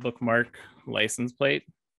title that bookmark license plate.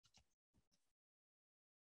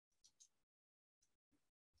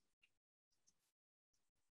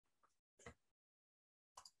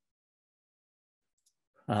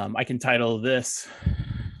 I can title this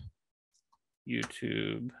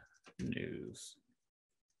YouTube News.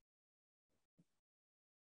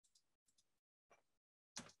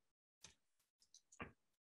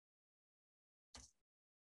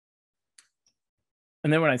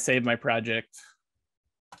 And then when I save my project,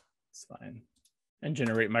 it's fine, and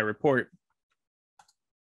generate my report,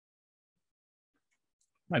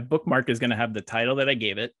 my bookmark is going to have the title that I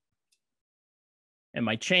gave it. And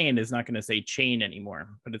my chain is not going to say chain anymore,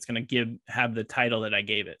 but it's going to have the title that I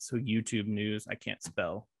gave it. So YouTube News, I can't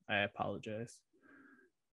spell, I apologize.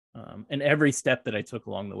 And every step that I took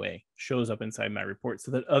along the way shows up inside my report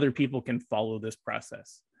so that other people can follow this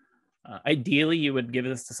process. Ideally, you would give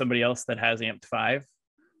this to somebody else that has AMP 5.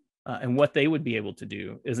 And what they would be able to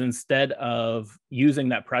do is, instead of using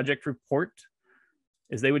that project report,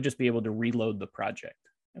 is they would just be able to reload the project.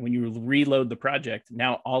 And when you reload the project,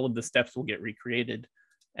 now all of the steps will get recreated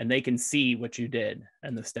and they can see what you did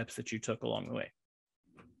and the steps that you took along the way.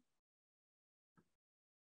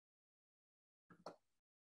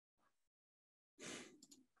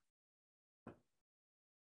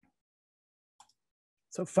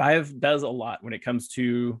 So 5 does a lot when it comes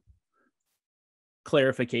to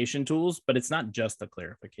clarification tools, but it's not just a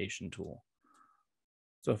clarification tool.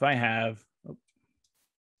 So if I have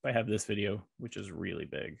this video, which is really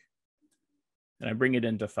big, and I bring it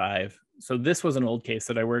into 5. So this was an old case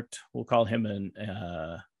that I worked, we'll call him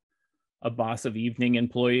a boss of evening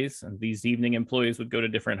employees. And these evening employees would go to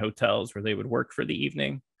different hotels where they would work for the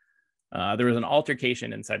evening. There was an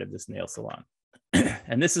altercation inside of this nail salon.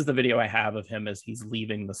 And this is the video I have of him as he's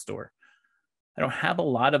leaving the store. I don't have a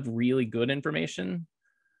lot of really good information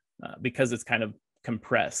because it's kind of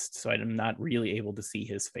compressed. So I'm not really able to see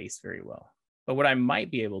his face very well. But what I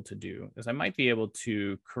might be able to do is I might be able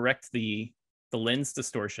to correct the lens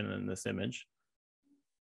distortion in this image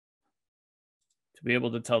to be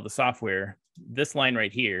able to tell the software this line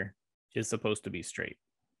right here is supposed to be straight.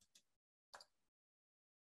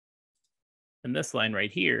 And this line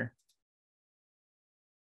right here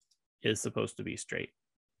is supposed to be straight.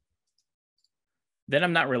 Then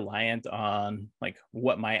I'm not reliant on like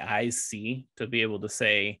what my eyes see to be able to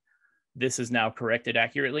say, this is now corrected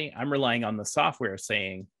accurately. I'm relying on the software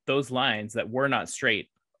saying those lines that were not straight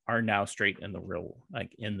are now straight in the real,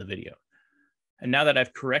 like in the video. And now that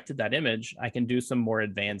I've corrected that image, I can do some more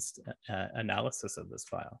advanced analysis of this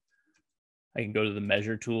file. I can go to the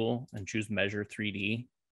measure tool and choose measure 3D,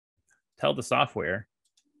 tell the software,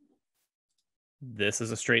 this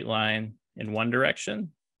is a straight line in one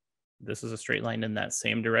direction. This is a straight line in that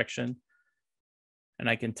same direction. And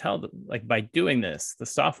I can tell that, like, by doing this, the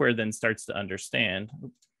software then starts to understand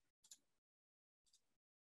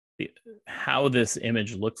how this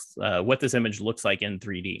image looks, what this image looks like in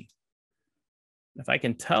 3D. If I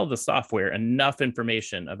can tell the software enough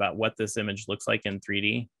information about what this image looks like in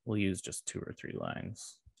 3D, we'll use just 2 or 3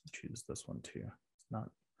 lines. Choose this one too. It's not.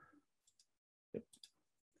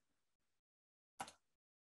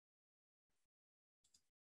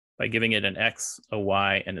 By giving it an X, a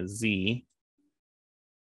Y, and a Z,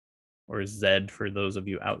 or Z for those of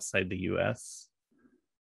you outside the US.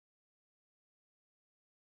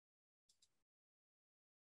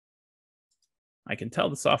 I can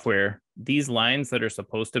tell the software these lines that are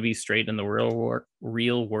supposed to be straight in the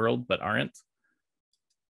real world but aren't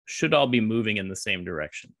should all be moving in the same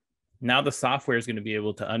direction. Now the software is going to be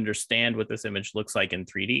able to understand what this image looks like in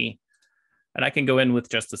 3D. And I can go in with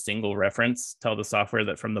just a single reference, tell the software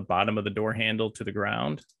that from the bottom of the door handle to the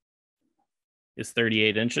ground is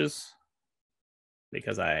 38 inches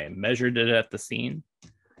because I measured it at the scene.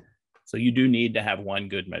 So you do need to have one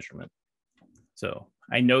good measurement. So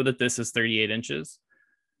I know that this is 38 inches.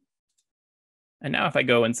 And now if I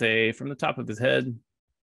go and say from the top of his head,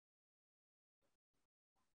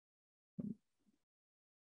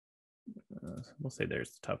 we'll say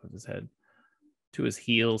there's the top of his head, to his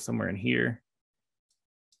heel somewhere in here.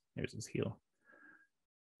 There's his heel.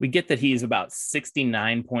 We get that he's about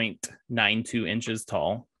 69.92 inches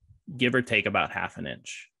tall, give or take about half an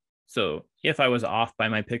inch. So if I was off by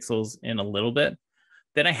my pixels in a little bit,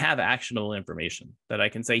 then I have actionable information that I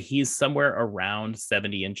can say he's somewhere around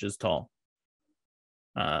 70 inches tall.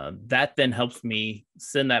 That then helps me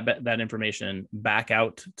send that information back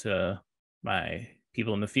out to my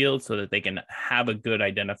people in the field so that they can have a good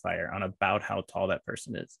identifier on about how tall that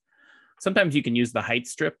person is. Sometimes you can use the height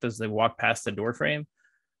strip as they walk past the door frame,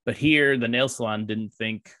 but here the nail salon didn't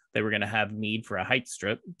think they were going to have need for a height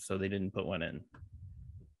strip, so they didn't put one in.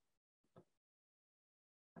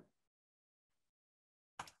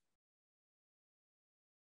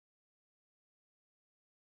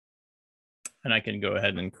 And I can go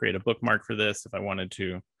ahead and create a bookmark for this if I wanted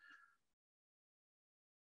to,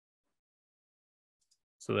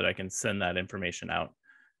 so that I can send that information out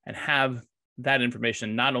and have that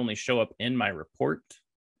information not only show up in my report.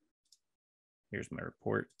 Here's my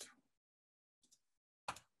report.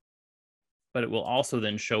 But it will also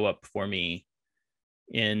then show up for me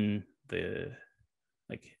in the,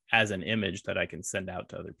 like, as an image that I can send out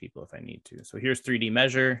to other people if I need to. So here's 3D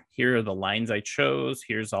measure. Here are the lines I chose.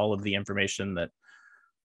 Here's all of the information that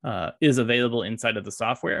is available inside of the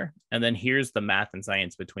software. And then here's the math and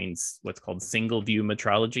science between what's called single view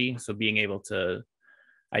metrology. So being able to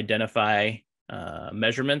identify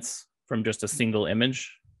measurements from just a single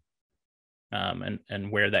image,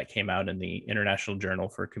 and where that came out in the International Journal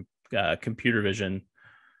for Computer Vision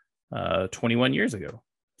 21 years ago.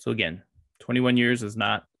 So again, 21 years is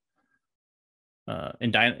not,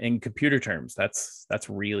 in computer terms, that's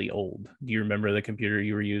really old. Do you remember the computer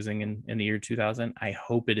you were using in the year 2000? I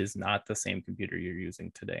hope it is not the same computer you're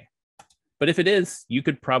using today. But if it is, you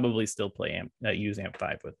could probably still use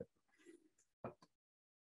AMP5 with it.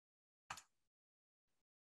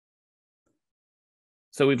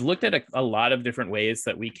 So we've looked at a lot of different ways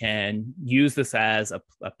that we can use this as a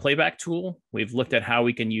playback tool. We've looked at how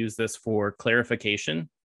we can use this for clarification.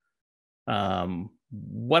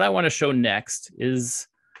 What I want to show next is,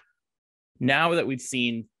 now that we've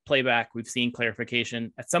seen playback, we've seen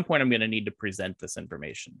clarification, at some point I'm going to need to present this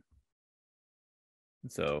information.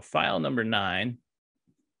 So file number 9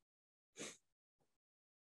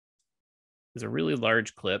 is a really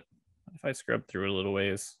large clip. If I scrub through a little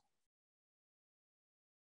ways,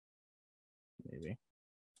 maybe.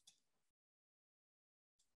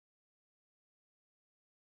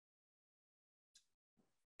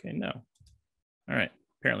 Okay, no. All right,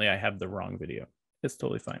 apparently I have the wrong video. It's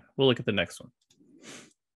totally fine. We'll look at the next one.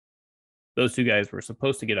 Those two guys were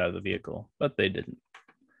supposed to get out of the vehicle, but they didn't.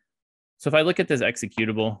 So if I look at this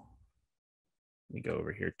executable, let me go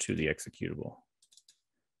over here to the executable.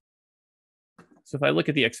 So if I look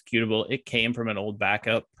at the executable, it came from an old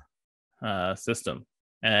backup system.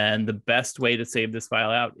 And the best way to save this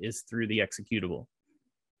file out is through the executable.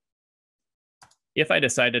 If I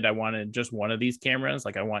decided I wanted just one of these cameras,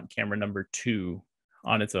 like I want camera number 2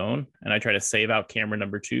 on its own, and I try to save out camera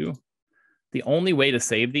number 2, the only way to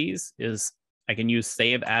save these is I can use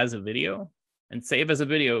save as a video, and save as a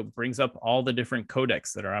video brings up all the different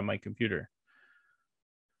codecs that are on my computer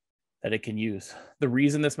that it can use. The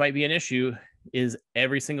reason this might be an issue is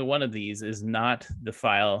every single one of these is not the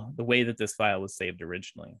file, the way that this file was saved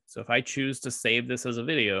originally. So if I choose to save this as a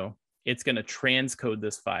video, it's going to transcode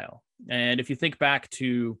this file. And if you think back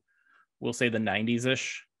to, we'll say the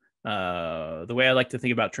 90s-ish, the way I like to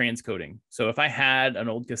think about transcoding. So if I had an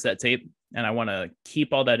old cassette tape and I want to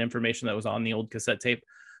keep all that information that was on the old cassette tape,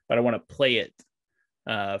 but I want to play it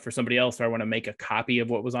for somebody else, or I want to make a copy of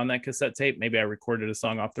what was on that cassette tape. Maybe I recorded a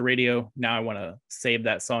song off the radio. Now I want to save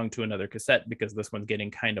that song to another cassette because this one's getting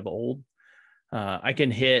kind of old. I can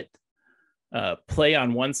hit play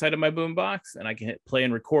on one side of my boombox, and I can hit play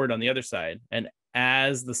and record on the other side. And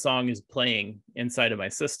as the song is playing inside of my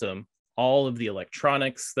system, all of the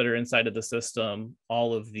electronics that are inside of the system,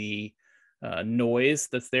 all of the noise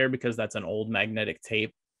that's there, because that's an old magnetic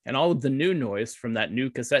tape, and all of the new noise from that new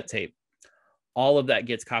cassette tape, all of that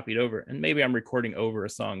gets copied over. And maybe I'm recording over a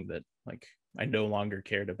song that like I no longer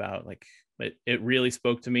cared about. Like it really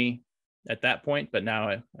spoke to me at that point, but now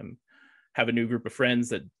I have a new group of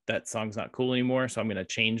friends that song's not cool anymore. So I'm going to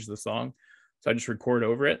change the song. So I just record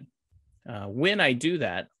over it. When I do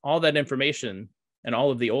that, all that information and all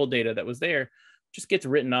of the old data that was there just gets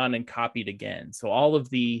written on and copied again. So all of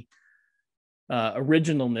the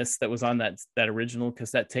originalness that was on that original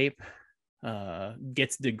cassette tape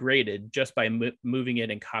gets degraded just by moving it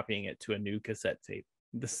and copying it to a new cassette tape.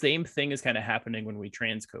 The same thing is kind of happening when we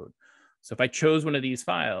transcode. So if I chose one of these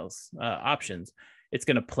files options, it's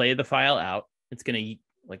going to play the file out. It's going to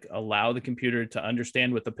like allow the computer to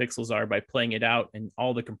understand what the pixels are by playing it out and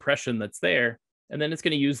all the compression that's there. And then it's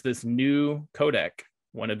going to use this new codec,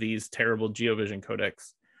 one of these terrible GeoVision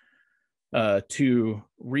codecs, to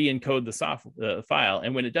re-encode the file.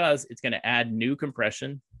 And when it does, it's going to add new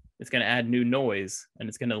compression, it's going to add new noise, and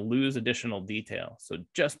it's going to lose additional detail. So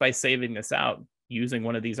just by saving this out using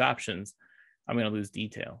one of these options, I'm going to lose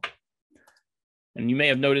detail. And you may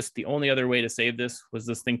have noticed the only other way to save this was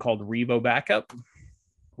this thing called Revo Backup.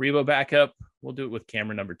 Revo Backup, we'll do it with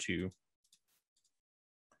camera number 2.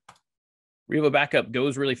 Revo Backup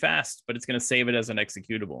goes really fast, but it's going to save it as an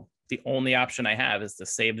executable. The only option I have is to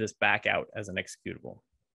save this back out as an executable.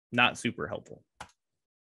 Not super helpful.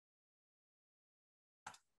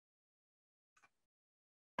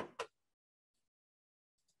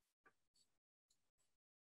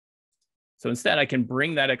 So instead, I can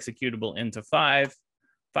bring that executable into 5.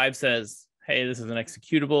 5 says, hey, this is an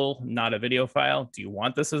executable, not a video file. Do you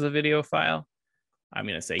want this as a video file? I'm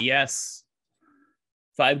going to say yes.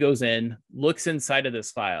 5 goes in, looks inside of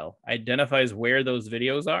this file, identifies where those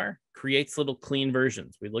videos are, creates little clean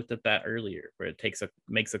versions. We looked at that earlier, where it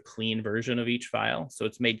makes a clean version of each file. So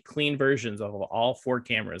it's made clean versions of all 4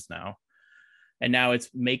 cameras now. And now it's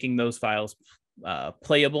making those files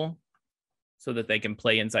playable so that they can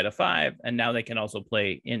play inside of 5. And now they can also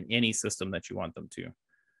play in any system that you want them to.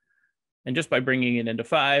 And just by bringing it into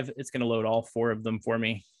 5, it's going to load all 4 of them for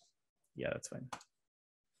me. Yeah, that's fine.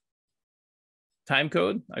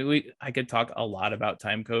 Timecode, I could talk a lot about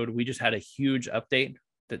timecode. We just had a huge update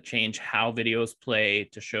that changed how videos play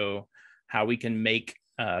to show how we can make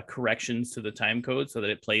corrections to the timecode so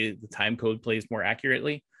that the timecode plays more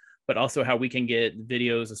accurately, but also how we can get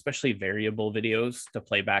videos, especially variable videos, to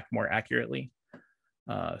play back more accurately.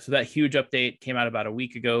 So that huge update came out about a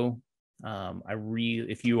week ago.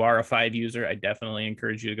 If you are a 5 user, I definitely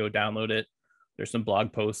encourage you to go download it. There's some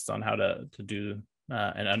blog posts on how to do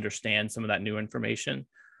and understand some of that new information.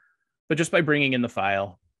 But just by bringing in the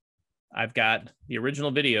file, I've got the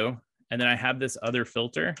original video, and then I have this other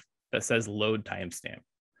filter that says load timestamp.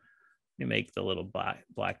 You make the little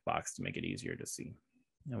black box to make it easier to see.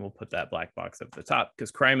 And we'll put that black box up at the top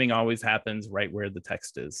because criming always happens right where the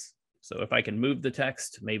text is. So if I can move the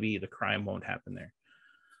text, maybe the crime won't happen there.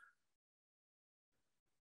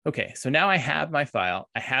 Okay, so now I have my file.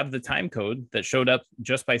 I have the time code that showed up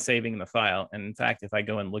just by saving the file. And in fact, if I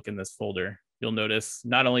go and look in this folder, you'll notice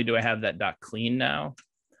not only do I have that .clean now,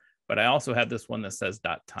 but I also have this one that says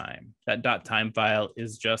 .time. That .time file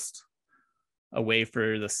is just a way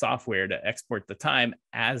for the software to export the time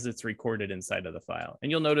as it's recorded inside of the file. And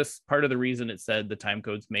you'll notice part of the reason it said the time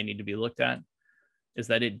codes may need to be looked at is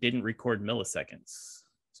that it didn't record milliseconds.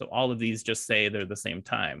 So all of these just say they're the same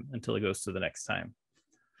time until it goes to the next time.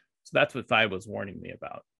 So that's what 5 was warning me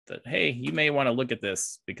about, that, hey, you may want to look at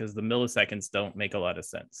this because the milliseconds don't make a lot of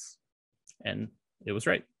sense. And it was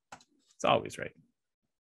right. It's always right.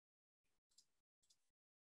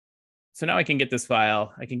 So now I can get this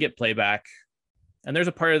file, I can get playback, and there's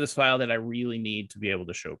a part of this file that I really need to be able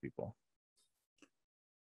to show people.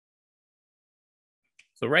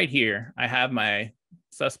 So right here, I have my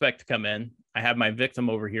suspect come in. I have my victim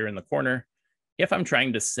over here in the corner. If I'm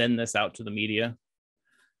trying to send this out to the media,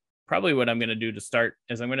 probably what I'm going to do to start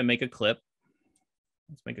is I'm going to make a clip.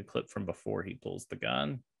 Let's make a clip from before he pulls the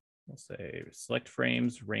gun. We'll say select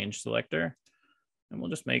frames, range selector, and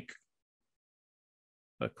we'll just make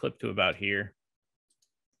a clip to about here.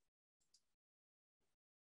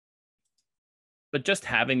 But just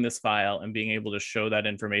having this file and being able to show that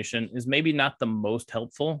information is maybe not the most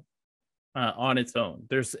helpful on its own.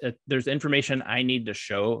 There's information I need to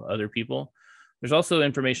show other people. There's also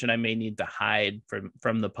information I may need to hide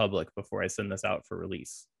from the public before I send this out for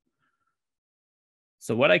release.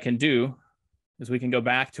 So what I can do is we can go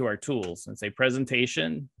back to our tools and say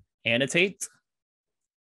presentation, annotate.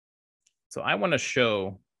 So I want to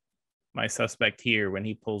show my suspect here when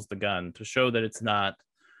he pulls the gun to show that it's not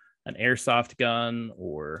an airsoft gun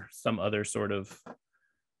or some other sort of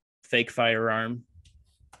fake firearm.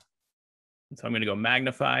 And so I'm going to go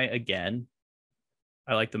magnify again.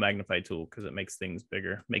 I like the magnify tool because it makes things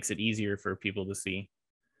bigger, makes it easier for people to see.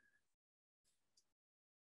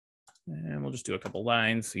 And we'll just do a couple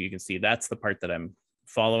lines so you can see that's the part that I'm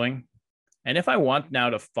following. And if I want now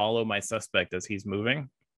to follow my suspect as he's moving,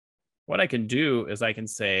 what I can do is I can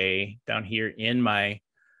say down here in my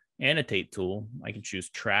annotate tool, I can choose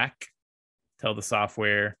track, tell the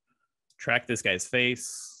software, track this guy's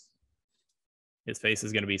face. His face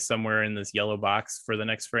is going to be somewhere in this yellow box for the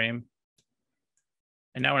next frame.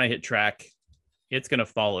 And now when I hit track, it's going to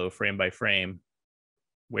follow frame by frame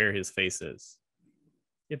where his face is.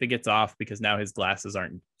 If it gets off because now his glasses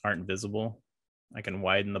aren't visible, I can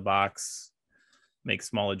widen the box, make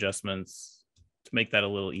small adjustments to make that a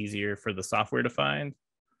little easier for the software to find.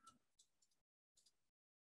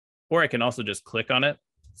 Or I can also just click on it.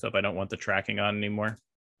 So if I don't want the tracking on anymore.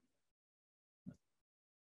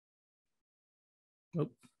 Oh,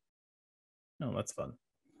 no, that's fun.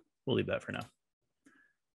 We'll leave that for now.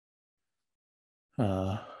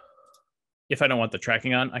 If I don't want the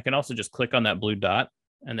tracking on, I can also just click on that blue dot.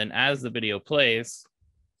 And then as the video plays,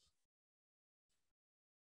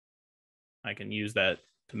 I can use that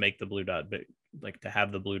to make the blue dot big, like to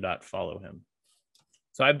have the blue dot follow him.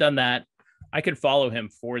 So I've done that. I could follow him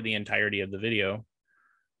for the entirety of the video.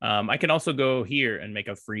 I can also go here and make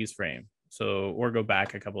a freeze frame. So, or go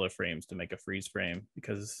back a couple of frames to make a freeze frame,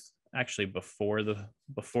 because actually before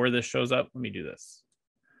this shows up, let me do this.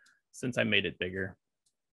 Since I made it bigger,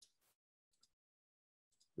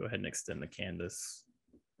 go ahead and extend the canvas.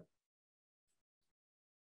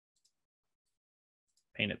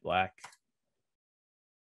 Paint it black.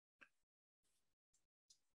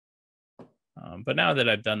 But now that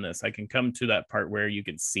I've done this, I can come to that part where you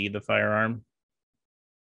can see the firearm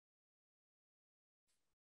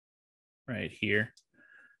right here.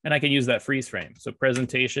 And I can use that freeze frame. So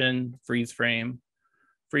presentation, freeze frame,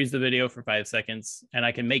 freeze the video for 5 seconds, and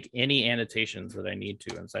I can make any annotations that I need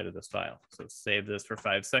to inside of this file. So save this for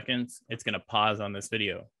 5 seconds. It's going to pause on this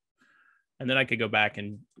video. And then I could go back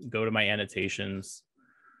and go to my annotations,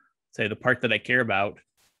 say the part that I care about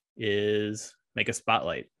is make a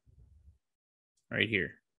spotlight right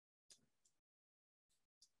here.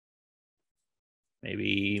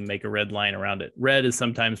 Maybe make a red line around it. Red is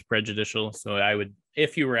sometimes prejudicial. So I would,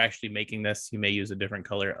 if you were actually making this, you may use a different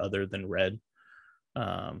color other than red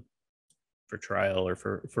for trial or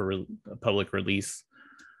for a public release.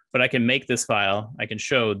 But I can make this file. I can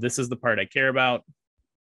show this is the part I care about.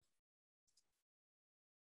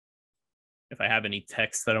 If I have any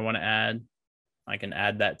text that I want to add, I can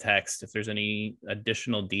add that text. If there's any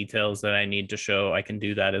additional details that I need to show, I can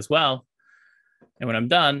do that as well. And when I'm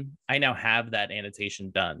done, I now have that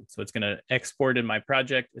annotation done. So it's going to export in my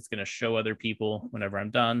project. It's going to show other people whenever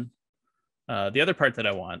I'm done. The other part that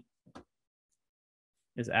I want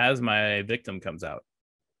is as my victim comes out.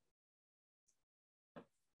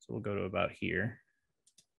 So we'll go to about here.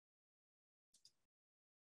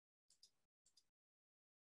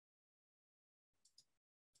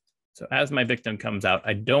 So as my victim comes out,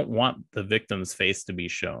 I don't want the victim's face to be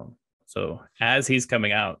shown. So as he's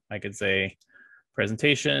coming out, I could say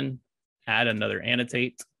presentation, add another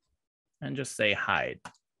annotate, and just say hide.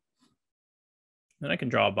 Then I can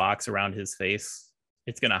draw a box around his face.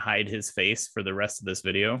 It's going to hide his face for the rest of this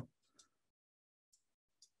video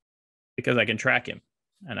because I can track him.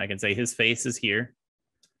 And I can say his face is here.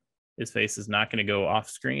 His face is not going to go off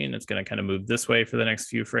screen. It's going to kind of move this way for the next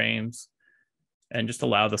few frames. And just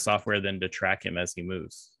allow the software then to track him as he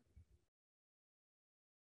moves.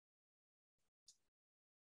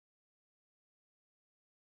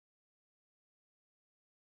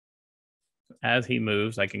 As he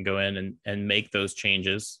moves, I can go in and make those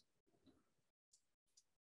changes.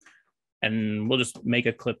 And we'll just make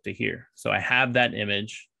a clip to here. So I have that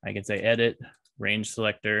image. I can say edit, range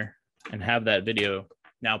selector, and have that video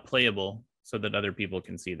now playable so that other people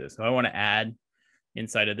can see this. So I want to add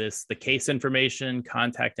inside of this the case information,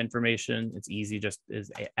 contact information. It's easy, just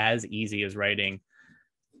as easy as writing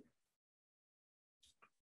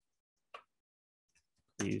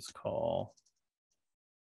please call.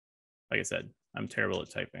 Like I said, I'm terrible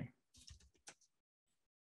at typing.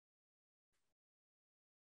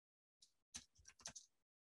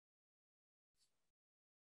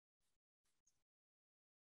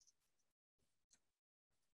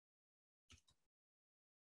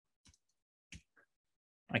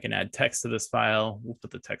 I can add text to this file. We'll put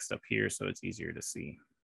the text up here so it's easier to see.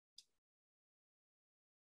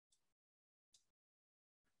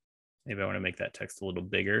 Maybe I want to make that text a little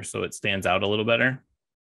bigger so it stands out a little better.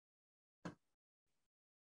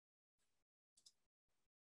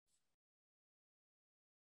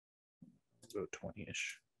 Go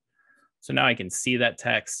 20-ish. So now I can see that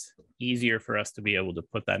text, easier for us to be able to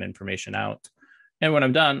put that information out. And when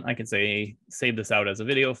I'm done, I can say, save this out as a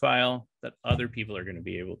video file that other people are going to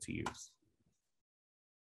be able to use.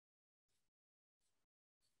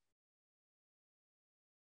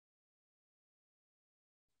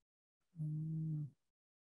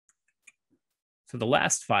 So the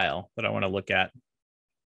last file that I want to look at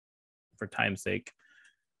for time's sake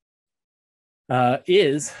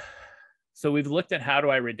is, so we've looked at how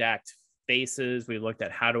do I redact faces. We've looked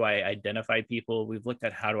at how do I identify people. We've looked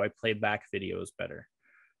at how do I play back videos better.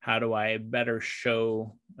 How do I better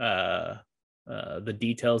show the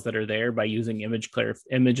details that are there by using image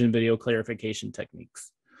and video clarification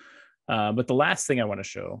techniques. But the last thing I want to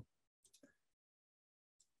show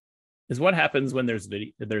is what happens when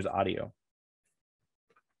there's audio.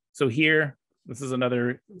 So here, this is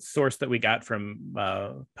another source that we got from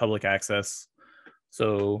public access.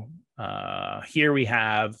 So here we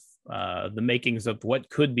have the makings of what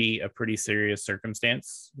could be a pretty serious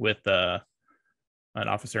circumstance with an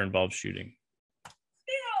officer-involved shooting.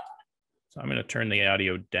 So I'm going to turn the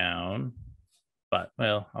audio down, but,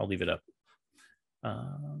 well, I'll leave it up. Let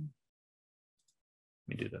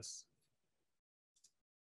me do this.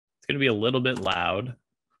 It's going to be a little bit loud,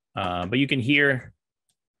 but you can hear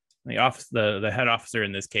the head officer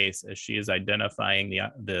in this case as she is identifying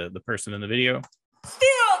the person in the video.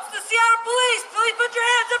 Steele, it's the Seattle Police! Please put your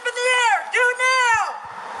hands up in the air! Do it now!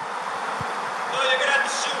 No, you're gonna have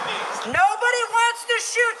to shoot me. Nobody wants to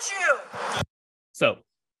shoot you! So,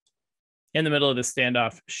 in the middle of this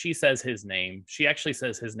standoff, she says his name. She actually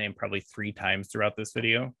says his name probably 3 times throughout this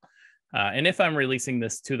video. And if I'm releasing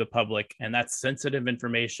this to the public, and that's sensitive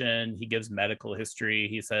information, he gives medical history,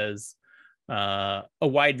 he says a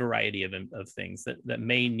wide variety of things that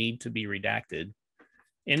may need to be redacted.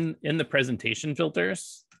 In the presentation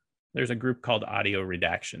filters, there's a group called audio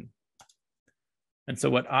redaction. And so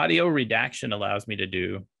what audio redaction allows me to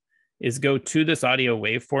do is go to this audio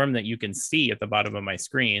waveform that you can see at the bottom of my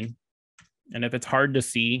screen. And if it's hard to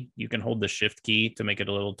see, you can hold the shift key to make it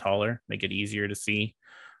a little taller, make it easier to see.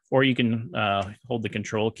 Or you can hold the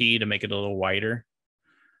control key to make it a little wider.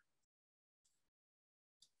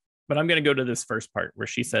 But I'm going to go to this first part where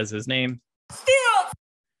she says his name.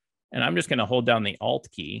 And I'm just going to hold down the Alt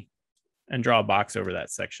key and draw a box over that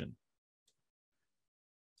section.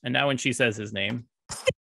 And now when she says his name, The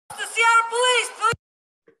Seattle Police.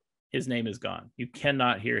 his name is gone. You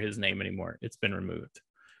cannot hear his name anymore. It's been removed.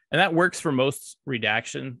 And that works for most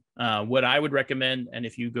redaction. What I would recommend, and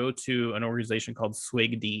if you go to an organization called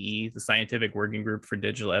SWIG-DE, the Scientific Working Group for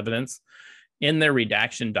Digital Evidence, in their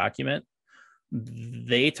redaction document,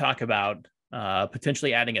 they talk about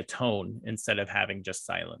potentially adding a tone instead of having just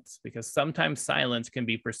silence, because sometimes silence can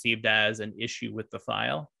be perceived as an issue with the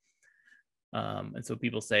file. And so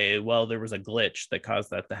people say, well, there was a glitch that caused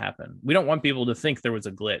that to happen. We don't want people to think there was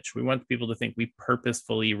a glitch. We want people to think we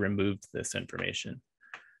purposefully removed this information.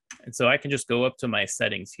 And so I can just go up to my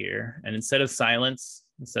settings here, and instead of silence,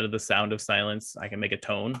 instead of the sound of silence, I can make a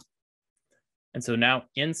tone. And so now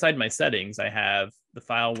inside my settings, I have the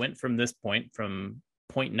file went from this point, from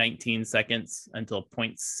 0.19 seconds until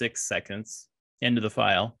 0.6 seconds into the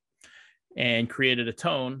file, and created a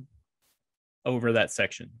tone over that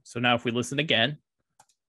section. So now if we listen again,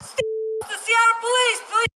 The Seattle Police.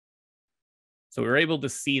 so we're able to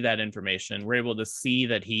see that information. We're able to see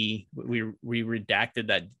that we redacted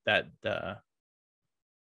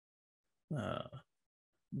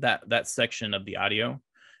that section of the audio.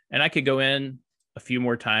 And I could go in a few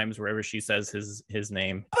more times wherever she says his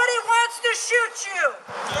name. Nobody wants to shoot you.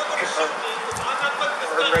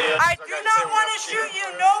 I do not want to shoot you.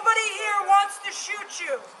 Nobody here wants to shoot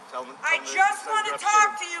you. I just want to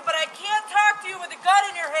talk to you, but I can't talk to you with a gun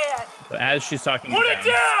in your hand. So as she's talking, Put it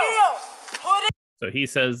down. Put it. So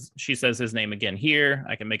she says his name again here.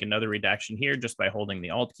 I can make another redaction here just by holding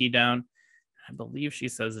the Alt key down. I believe she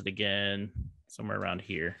says it again somewhere around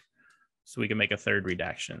here. So we can make a third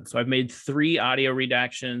redaction. So I've made 3 audio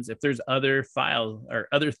redactions. If there's other files or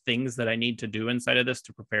other things that I need to do inside of this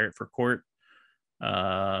to prepare it for court,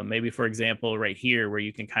 maybe for example, right here where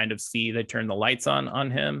you can kind of see they turn the lights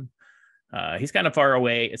on him. He's kind of far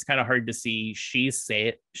away. It's kind of hard to see. She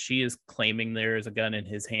is claiming there is a gun in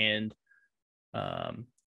his hand.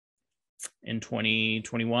 In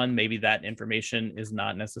 2021, maybe that information is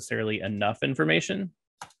not necessarily enough information.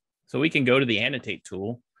 So we can go to the annotate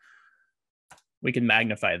tool. We can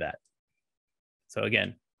magnify that. So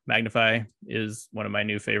again, magnify is one of my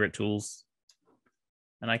new favorite tools.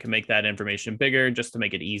 And I can make that information bigger just to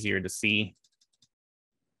make it easier to see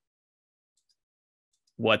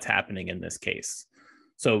what's happening in this case.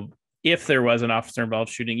 So if there was an officer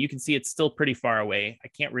involved shooting, you can see it's still pretty far away. I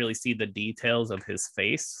can't really see the details of his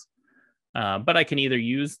face, but I can either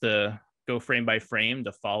use the go frame by frame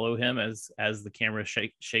to follow him as the camera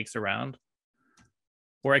shakes around,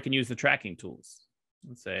 or I can use the tracking tools.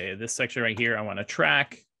 Let's say this section right here, I want to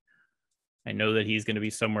track. I know that he's going to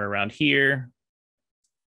be somewhere around here.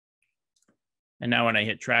 And now when I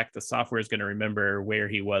hit track, the software is going to remember where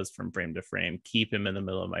he was from frame to frame, keep him in the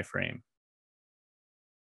middle of my frame.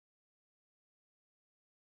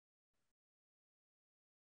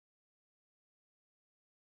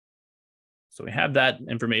 So we have that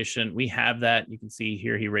information. We have that. You can see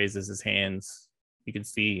here he raises his hands. You can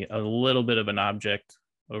see a little bit of an object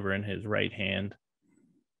over in his right hand.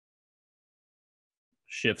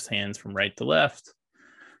 Shifts hands from right to left.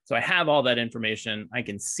 So I have all that information. I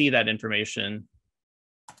can see that information.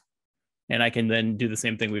 And I can then do the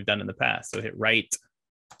same thing we've done in the past. So hit write,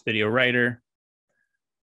 video writer,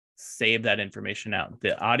 save that information out.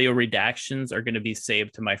 The audio redactions are going to be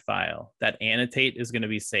saved to my file. That annotate is going to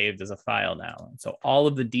be saved as a file now. And so all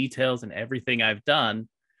of the details and everything I've done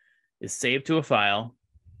is saved to a file.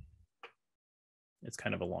 It's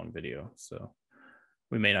kind of a long video, so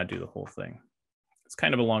we may not do the whole thing. It's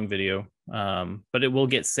kind of a long video, but it will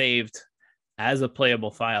get saved as a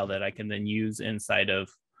playable file that I can then use inside of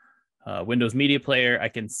Windows Media Player. I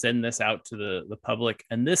can send this out to the public.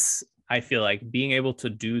 And this, I feel like being able to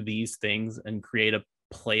do these things and create a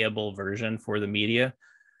playable version for the media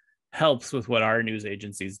helps with what our news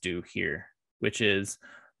agencies do here, which is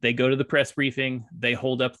they go to the press briefing, they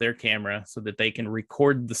hold up their camera so that they can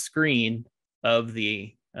record the screen of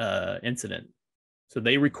the incident. So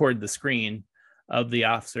they record the screen of the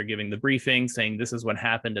officer giving the briefing, saying this is what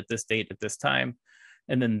happened at this date at this time.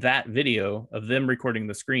 And then that video of them recording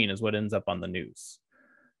the screen is what ends up on the news.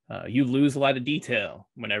 You lose a lot of detail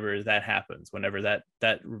whenever that happens, whenever that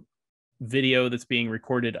video that's being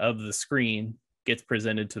recorded of the screen gets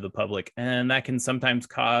presented to the public. And that can sometimes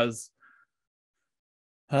cause,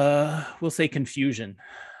 we'll say, confusion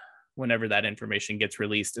whenever that information gets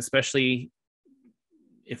released, especially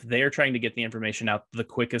if they're trying to get the information out the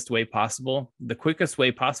quickest way possible. The quickest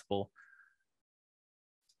way possible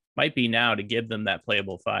might be now to give them that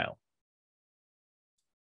playable file.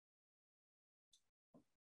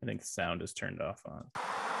 I think sound is turned off on. No,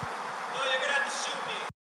 you're gonna have to shoot me.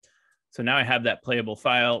 So now I have that playable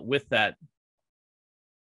file with that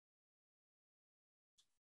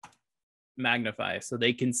magnify, so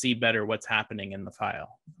they can see better what's happening in the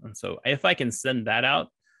file. And so if I can send that out,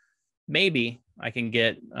 maybe I can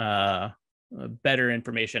get better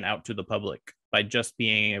information out to the public by just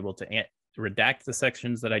being able to redact the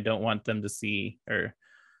sections that I don't want them to see, or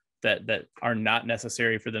that are not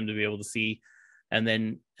necessary for them to be able to see, and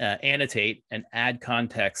then annotate and add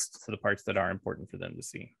context to the parts that are important for them to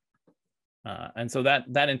see. And so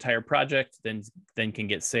that entire project then can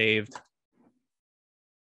get saved.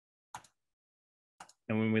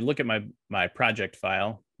 And when we look at my project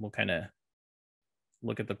file, we'll kind of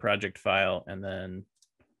look at the project file and then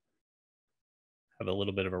have a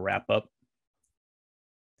little bit of a wrap up.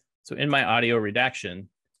 So in my audio redaction,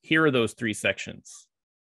 here are those 3 sections.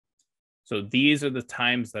 So these are the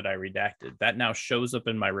times that I redacted. That now shows up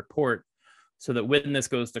in my report, so that when this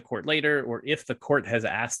goes to court later, or if the court has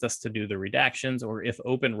asked us to do the redactions, or if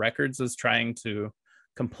Open Records is trying to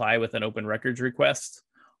comply with an Open Records request,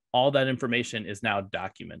 all that information is now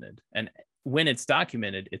documented. And when it's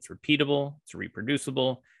documented, it's repeatable, it's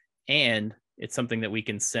reproducible, and it's something that we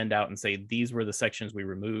can send out and say, these were the sections we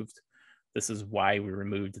removed. This is why we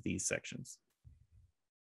removed these sections.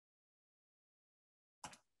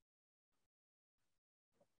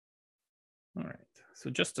 All right, so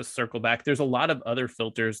just to circle back, there's a lot of other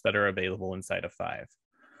filters that are available inside of 5.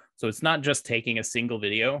 So it's not just taking a single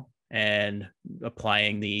video and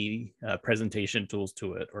applying the presentation tools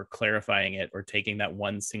to it, or clarifying it, or taking that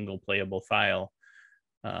one single playable file.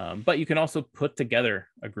 But you can also put together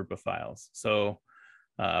a group of files. So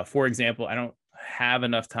for example, I don't have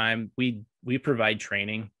enough time. We provide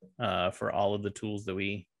training for all of the tools that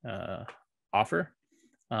we offer.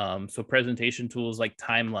 So presentation tools like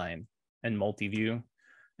Timeline and Multiview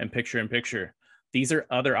and Picture-in-Picture. These are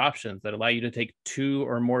other options that allow you to take 2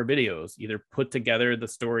 or more videos, either put together the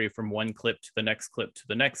story from one clip to the next clip to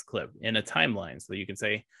the next clip in a timeline. So you can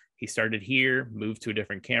say, he started here, moved to a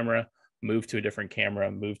different camera, moved to a different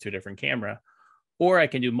camera, moved to a different camera. Or I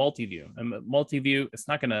can do multi-view. And multi-view, it's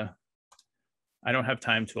not gonna, I don't have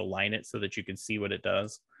time to align it so that you can see what it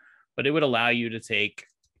does, but it would allow you to take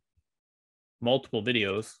multiple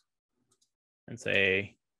videos and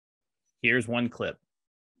say, here's one clip.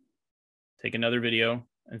 Take another video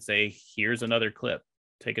and say, here's another clip.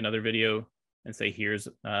 Take another video and say, here's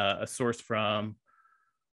a source from,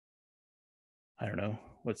 I don't know,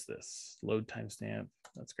 what's this? Load timestamp.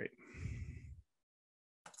 That's great.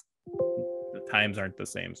 The times aren't the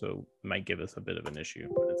same, so it might give us a bit of an issue,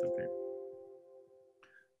 but it's okay.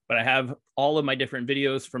 But I have all of my different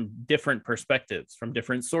videos from different perspectives, from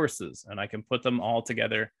different sources, and I can put them all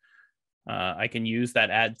together. I can use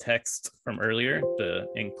that add text from earlier to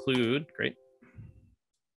include, great.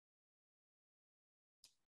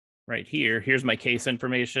 Right here, here's my case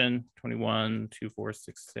information,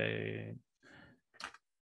 212468.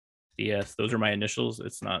 DS, those are my initials.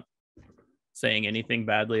 It's not saying anything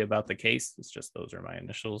badly about the case. It's just those are my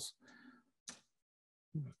initials.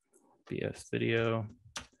 BS video.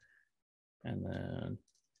 And then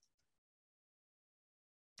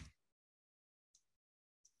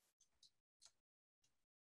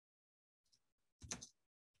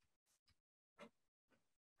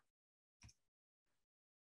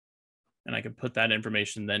and I can put that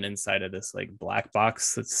information then inside of this like black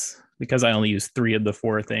box. It's because I only use 3 of the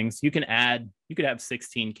 4 things. You could have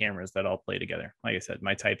 16 cameras that all play together. Like I said,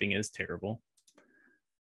 my typing is terrible.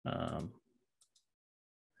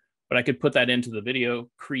 But I could put that into the video,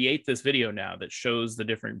 create this video now that shows the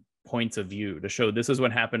different points of view to show this is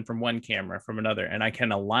what happened from one camera, from another. And I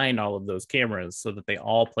can align all of those cameras so that they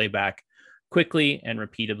all play back quickly and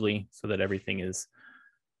repeatedly so that everything is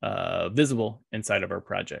visible inside of our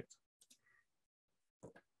project.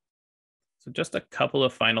 So just a couple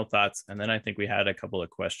of final thoughts, and then I think we had a couple of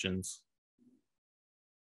questions.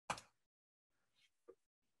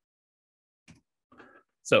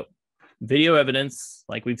 So video evidence,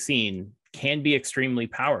 like we've seen, can be extremely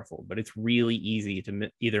powerful, but it's really easy to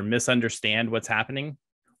either misunderstand what's happening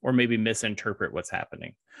or maybe misinterpret what's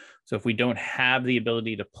happening. So if we don't have the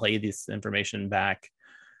ability to play this information back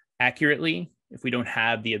accurately, if we don't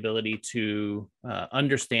have the ability to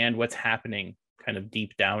understand what's happening kind of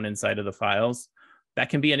deep down inside of the files, that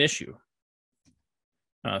can be an issue.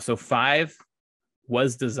 So 5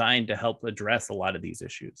 was designed to help address a lot of these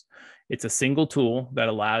issues. It's a single tool that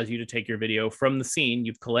allows you to take your video from the scene.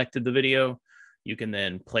 You've collected the video. You can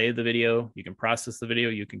then play the video. You can process the video.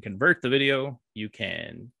 You can convert the video. You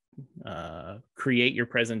can create your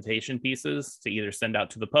presentation pieces to either send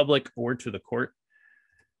out to the public or to the court.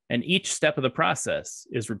 And each step of the process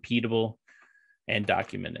is repeatable and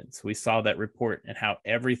documented. So we saw that report and how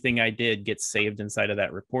everything I did gets saved inside of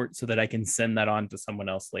that report so that I can send that on to someone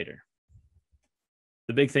else later.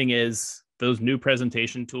 The big thing is those new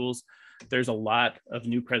presentation tools. There's a lot of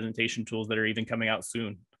new presentation tools that are even coming out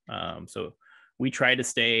soon. So we try to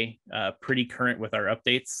stay pretty current with our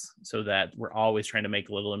updates so that we're always trying to make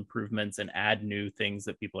little improvements and add new things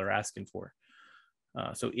that people are asking for.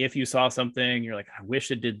 So if you saw something, you're like, I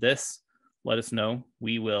wish it did this, let us know.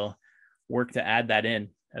 We will work to add that in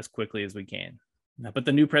as quickly as we can. But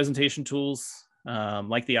the new presentation tools,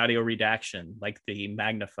 like the audio redaction, like the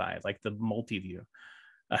magnify, like the multi-view,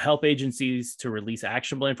 help agencies to release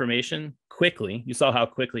actionable information quickly. You saw how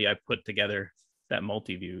quickly I put together that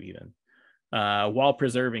multi-view even, while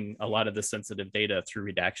preserving a lot of the sensitive data through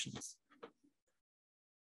redactions.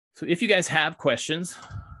 So if you guys have questions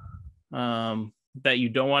that you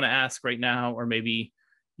don't want to ask right now, or maybe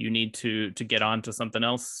you need to get on to something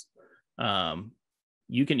else,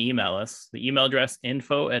 you can email us. The email address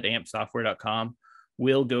info@ampsoftware.com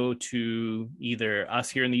will go to either us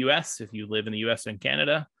here in the US, if you live in the US and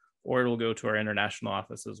Canada, or it will go to our international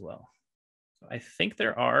office as well. So I think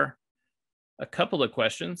there are a couple of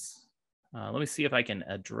questions. Let me see if I can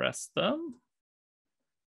address them.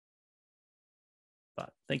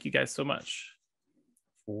 But thank you guys so much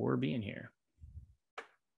for being here.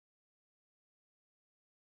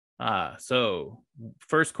 So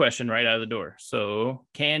first question right out of the door. So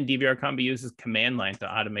can DVR-COM be used as command line to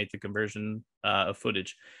automate the conversion of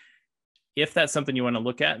footage? If that's something you want to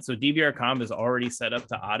look at, so DVR-COM is already set up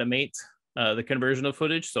to automate the conversion of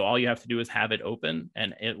footage. So all you have to do is have it open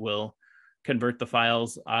and it will convert the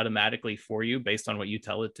files automatically for you based on what you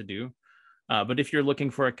tell it to do. But if you're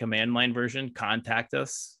looking for a command line version, contact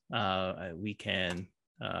us. We can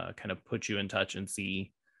kind of put you in touch and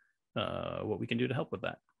see what we can do to help with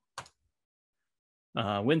that.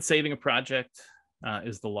 When saving a project,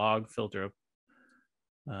 is the log filter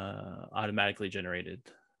automatically generated?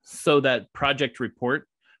 So that project report,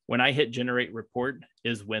 when I hit generate report,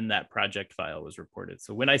 is when that project file was reported.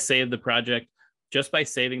 So when I save the project, just by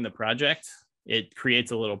saving the project, it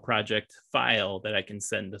creates a little project file that I can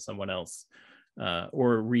send to someone else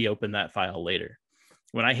or reopen that file later.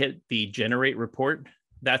 When I hit the generate report,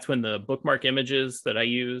 that's when the bookmark images that I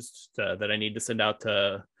used that I need to send out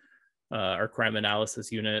to our crime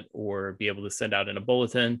analysis unit or be able to send out in a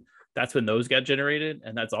bulletin, that's when those got generated.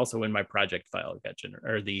 And that's also when my project file got generated,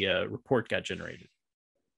 or the report got generated.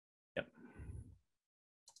 Yep.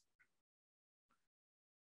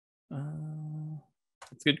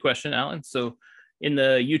 That's a good question, Alan. So in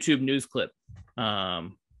the YouTube news clip, I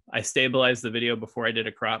stabilized the video before I did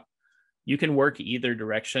a crop. You can work either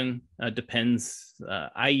direction. Depends.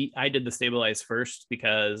 I did the stabilize first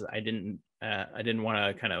because I didn't want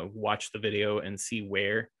to kind of watch the video and see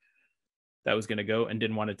where that was going to go and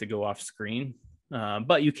didn't want it to go off screen.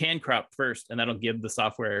 But you can crop first, and that'll give the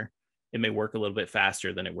software, it may work a little bit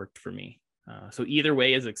faster than it worked for me. So either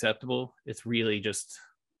way is acceptable. It's really just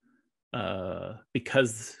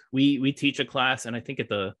because we teach a class, and I think at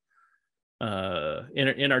the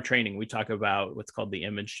in our training, we talk about what's called the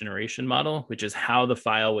image generation model, which is how the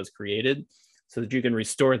file was created so that you can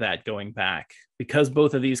restore that going back. Because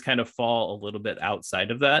both of these kind of fall a little bit outside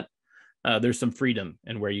of that, there's some freedom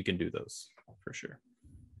in where you can do those for sure.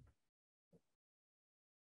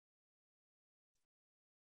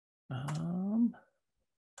 And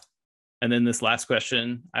then this last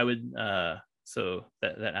question, I would, so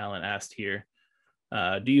that Alan asked here,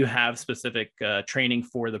 do you have specific training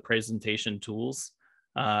for the presentation tools?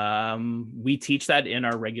 We teach that in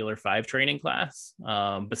our regular 5 training class,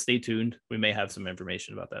 but stay tuned. We may have some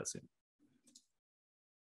information about that soon.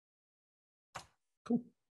 Cool.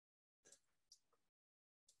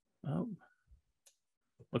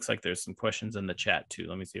 Looks like there's some questions in the chat too.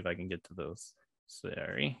 Let me see if I can get to those.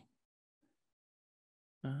 Sorry.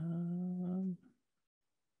 I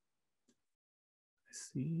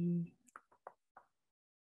see.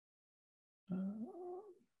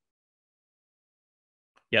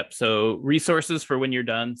 Yep. So resources for when you're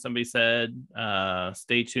done. Somebody said,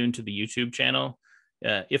 stay tuned to the YouTube channel.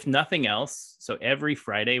 If nothing else, so every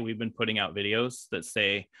Friday we've been putting out videos that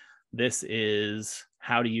say, this is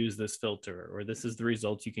how to use this filter, or this is the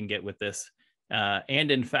results you can get with this.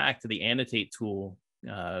 And in fact, the annotate tool,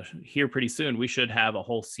 here pretty soon, we should have a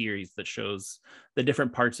whole series that shows the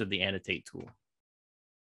different parts of the annotate tool.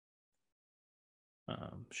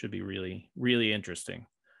 Should be really, really interesting.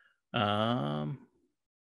 Hopes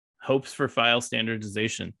for file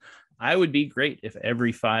standardization. I would be great if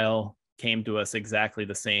every file came to us exactly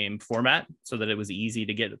the same format so that it was easy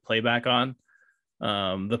to get playback on.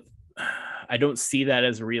 I don't see that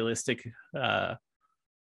as a realistic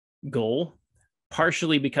goal,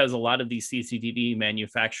 partially because a lot of these CCTV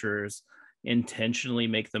manufacturers intentionally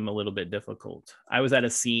make them a little bit difficult. I was at a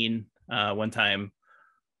scene one time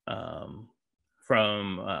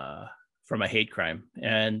from a hate crime,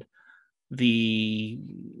 and the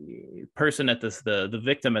person at this, the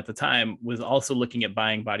victim at the time, was also looking at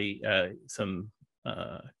buying some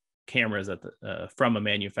cameras at the from a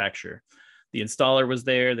manufacturer. The installer was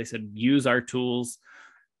there. They said, use our tools.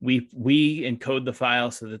 We encode the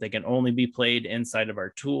file so that they can only be played inside of our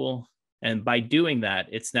tool. And by doing that,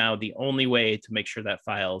 it's now the only way to make sure that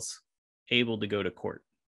file's able to go to court.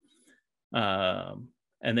 And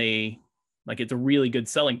it's a really good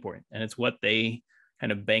selling point, and it's what they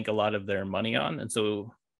kind of bank a lot of their money on. And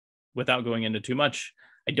so without going into too much,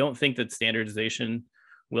 I don't think that standardization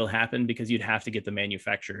will happen, because you'd have to get the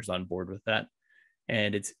manufacturers on board with that.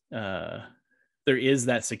 And it's there is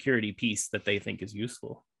that security piece that they think is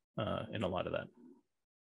useful in a lot of that.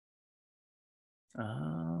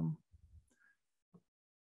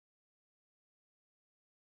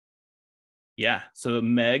 Yeah, so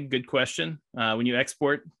Meg, good question. When you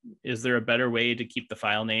export, is there a better way to keep the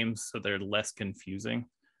file names so they're less confusing,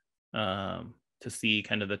 to see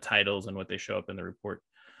kind of the titles and what they show up in the report?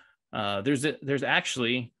 There's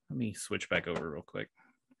actually, let me switch back over real quick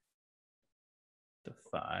to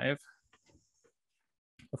 5.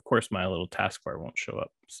 Of course, my little taskbar won't show up,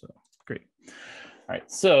 so great. All right,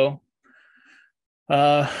 so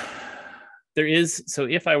so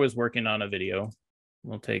if I was working on a video,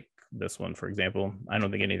 we'll take this one, for example. I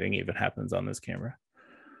don't think anything even happens on this camera.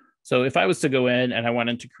 So if I was to go in and I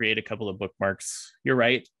wanted to create a couple of bookmarks, you're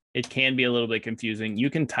right, it can be a little bit confusing. You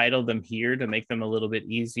can title them here to make them a little bit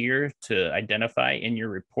easier to identify in your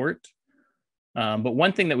report. But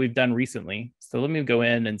one thing that we've done recently, so let me go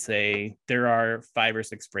in and say there are 5 or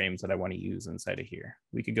 6 frames that I want to use inside of here.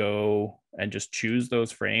 We could go and just choose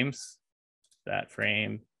those frames, that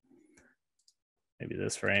frame, maybe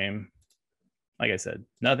this frame. Like I said,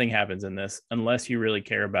 nothing happens in this unless you really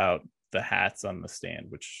care about the hats on the stand,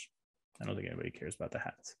 which I don't think anybody cares about the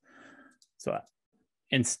hats. So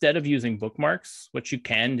instead of using bookmarks, what you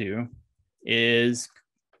can do is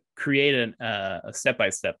create a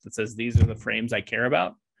step-by-step that says, these are the frames I care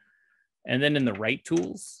about. And then in the write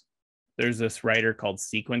tools, there's this writer called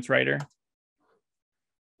Sequence Writer.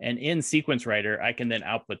 And in Sequence Writer, I can then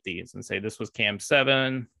output these and say, this was cam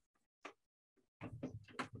 7.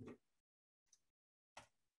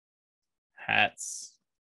 Hats.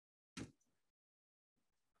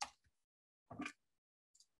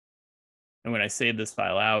 And when I save this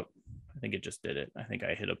file out, I think it just did it. I think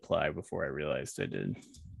I hit apply before I realized I did.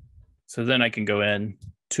 So then I can go in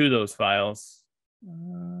to those files.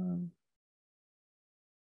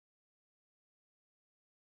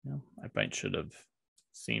 I should have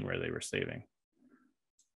seen where they were saving.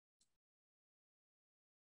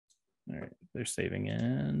 All right, they're saving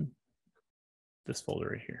in this folder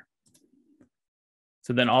right here.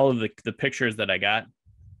 So then all of the pictures that I got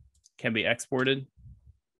can be exported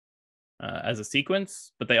as a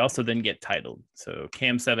sequence, but they also then get titled. So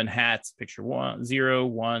cam 7 hats, picture 1, 0,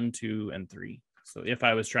 1, 2, and 3. So if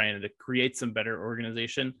I was trying to create some better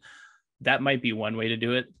organization, that might be one way to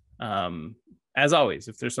do it. As always,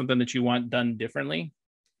 if there's something that you want done differently,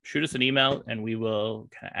 shoot us an email and we will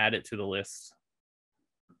kind of add it to the list.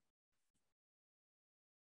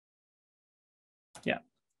 Yeah.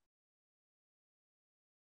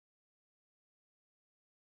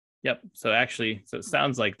 Yep. So actually, so it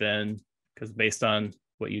sounds like then, because based on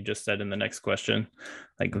what you just said in the next question,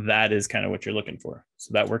 like that is kind of what you're looking for.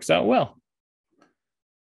 So that works out well.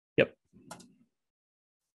 Yep.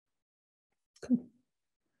 Cool.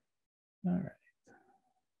 All right.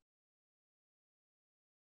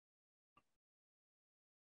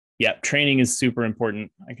 Yeah, training is super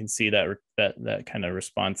important. I can see that kind of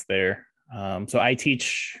response there. So I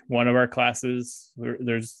teach one of our classes.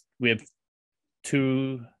 We have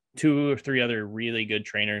two or three other really good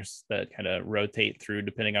trainers that kind of rotate through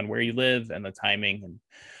depending on where you live and the timing and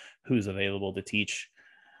who's available to teach.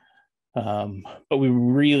 But we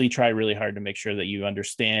really try really hard to make sure that you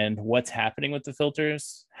understand what's happening with the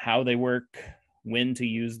filters, how they work, when to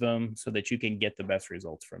use them so that you can get the best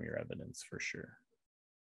results from your evidence for sure.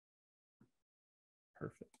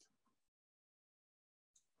 Perfect.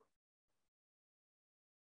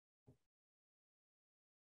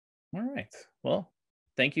 All right. Well,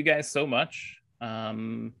 thank you guys so much.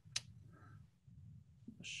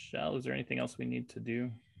 Michelle, is there anything else we need to do?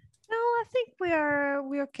 No, I think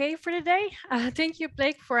we're okay for today. Thank you,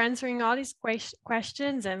 Blake, for answering all these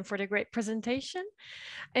questions and for the great presentation.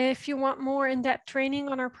 If you want more in-depth training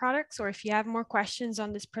on our products, or if you have more questions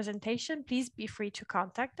on this presentation, please be free to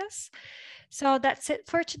contact us. So that's it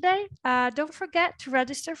for today. Don't forget to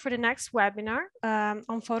register for the next webinar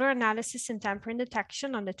on photo analysis and tampering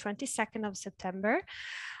detection on the 22nd of September.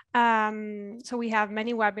 So we have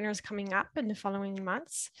many webinars coming up in the following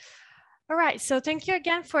months. All right, so thank you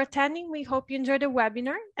again for attending. We hope you enjoyed the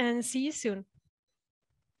webinar and see you soon.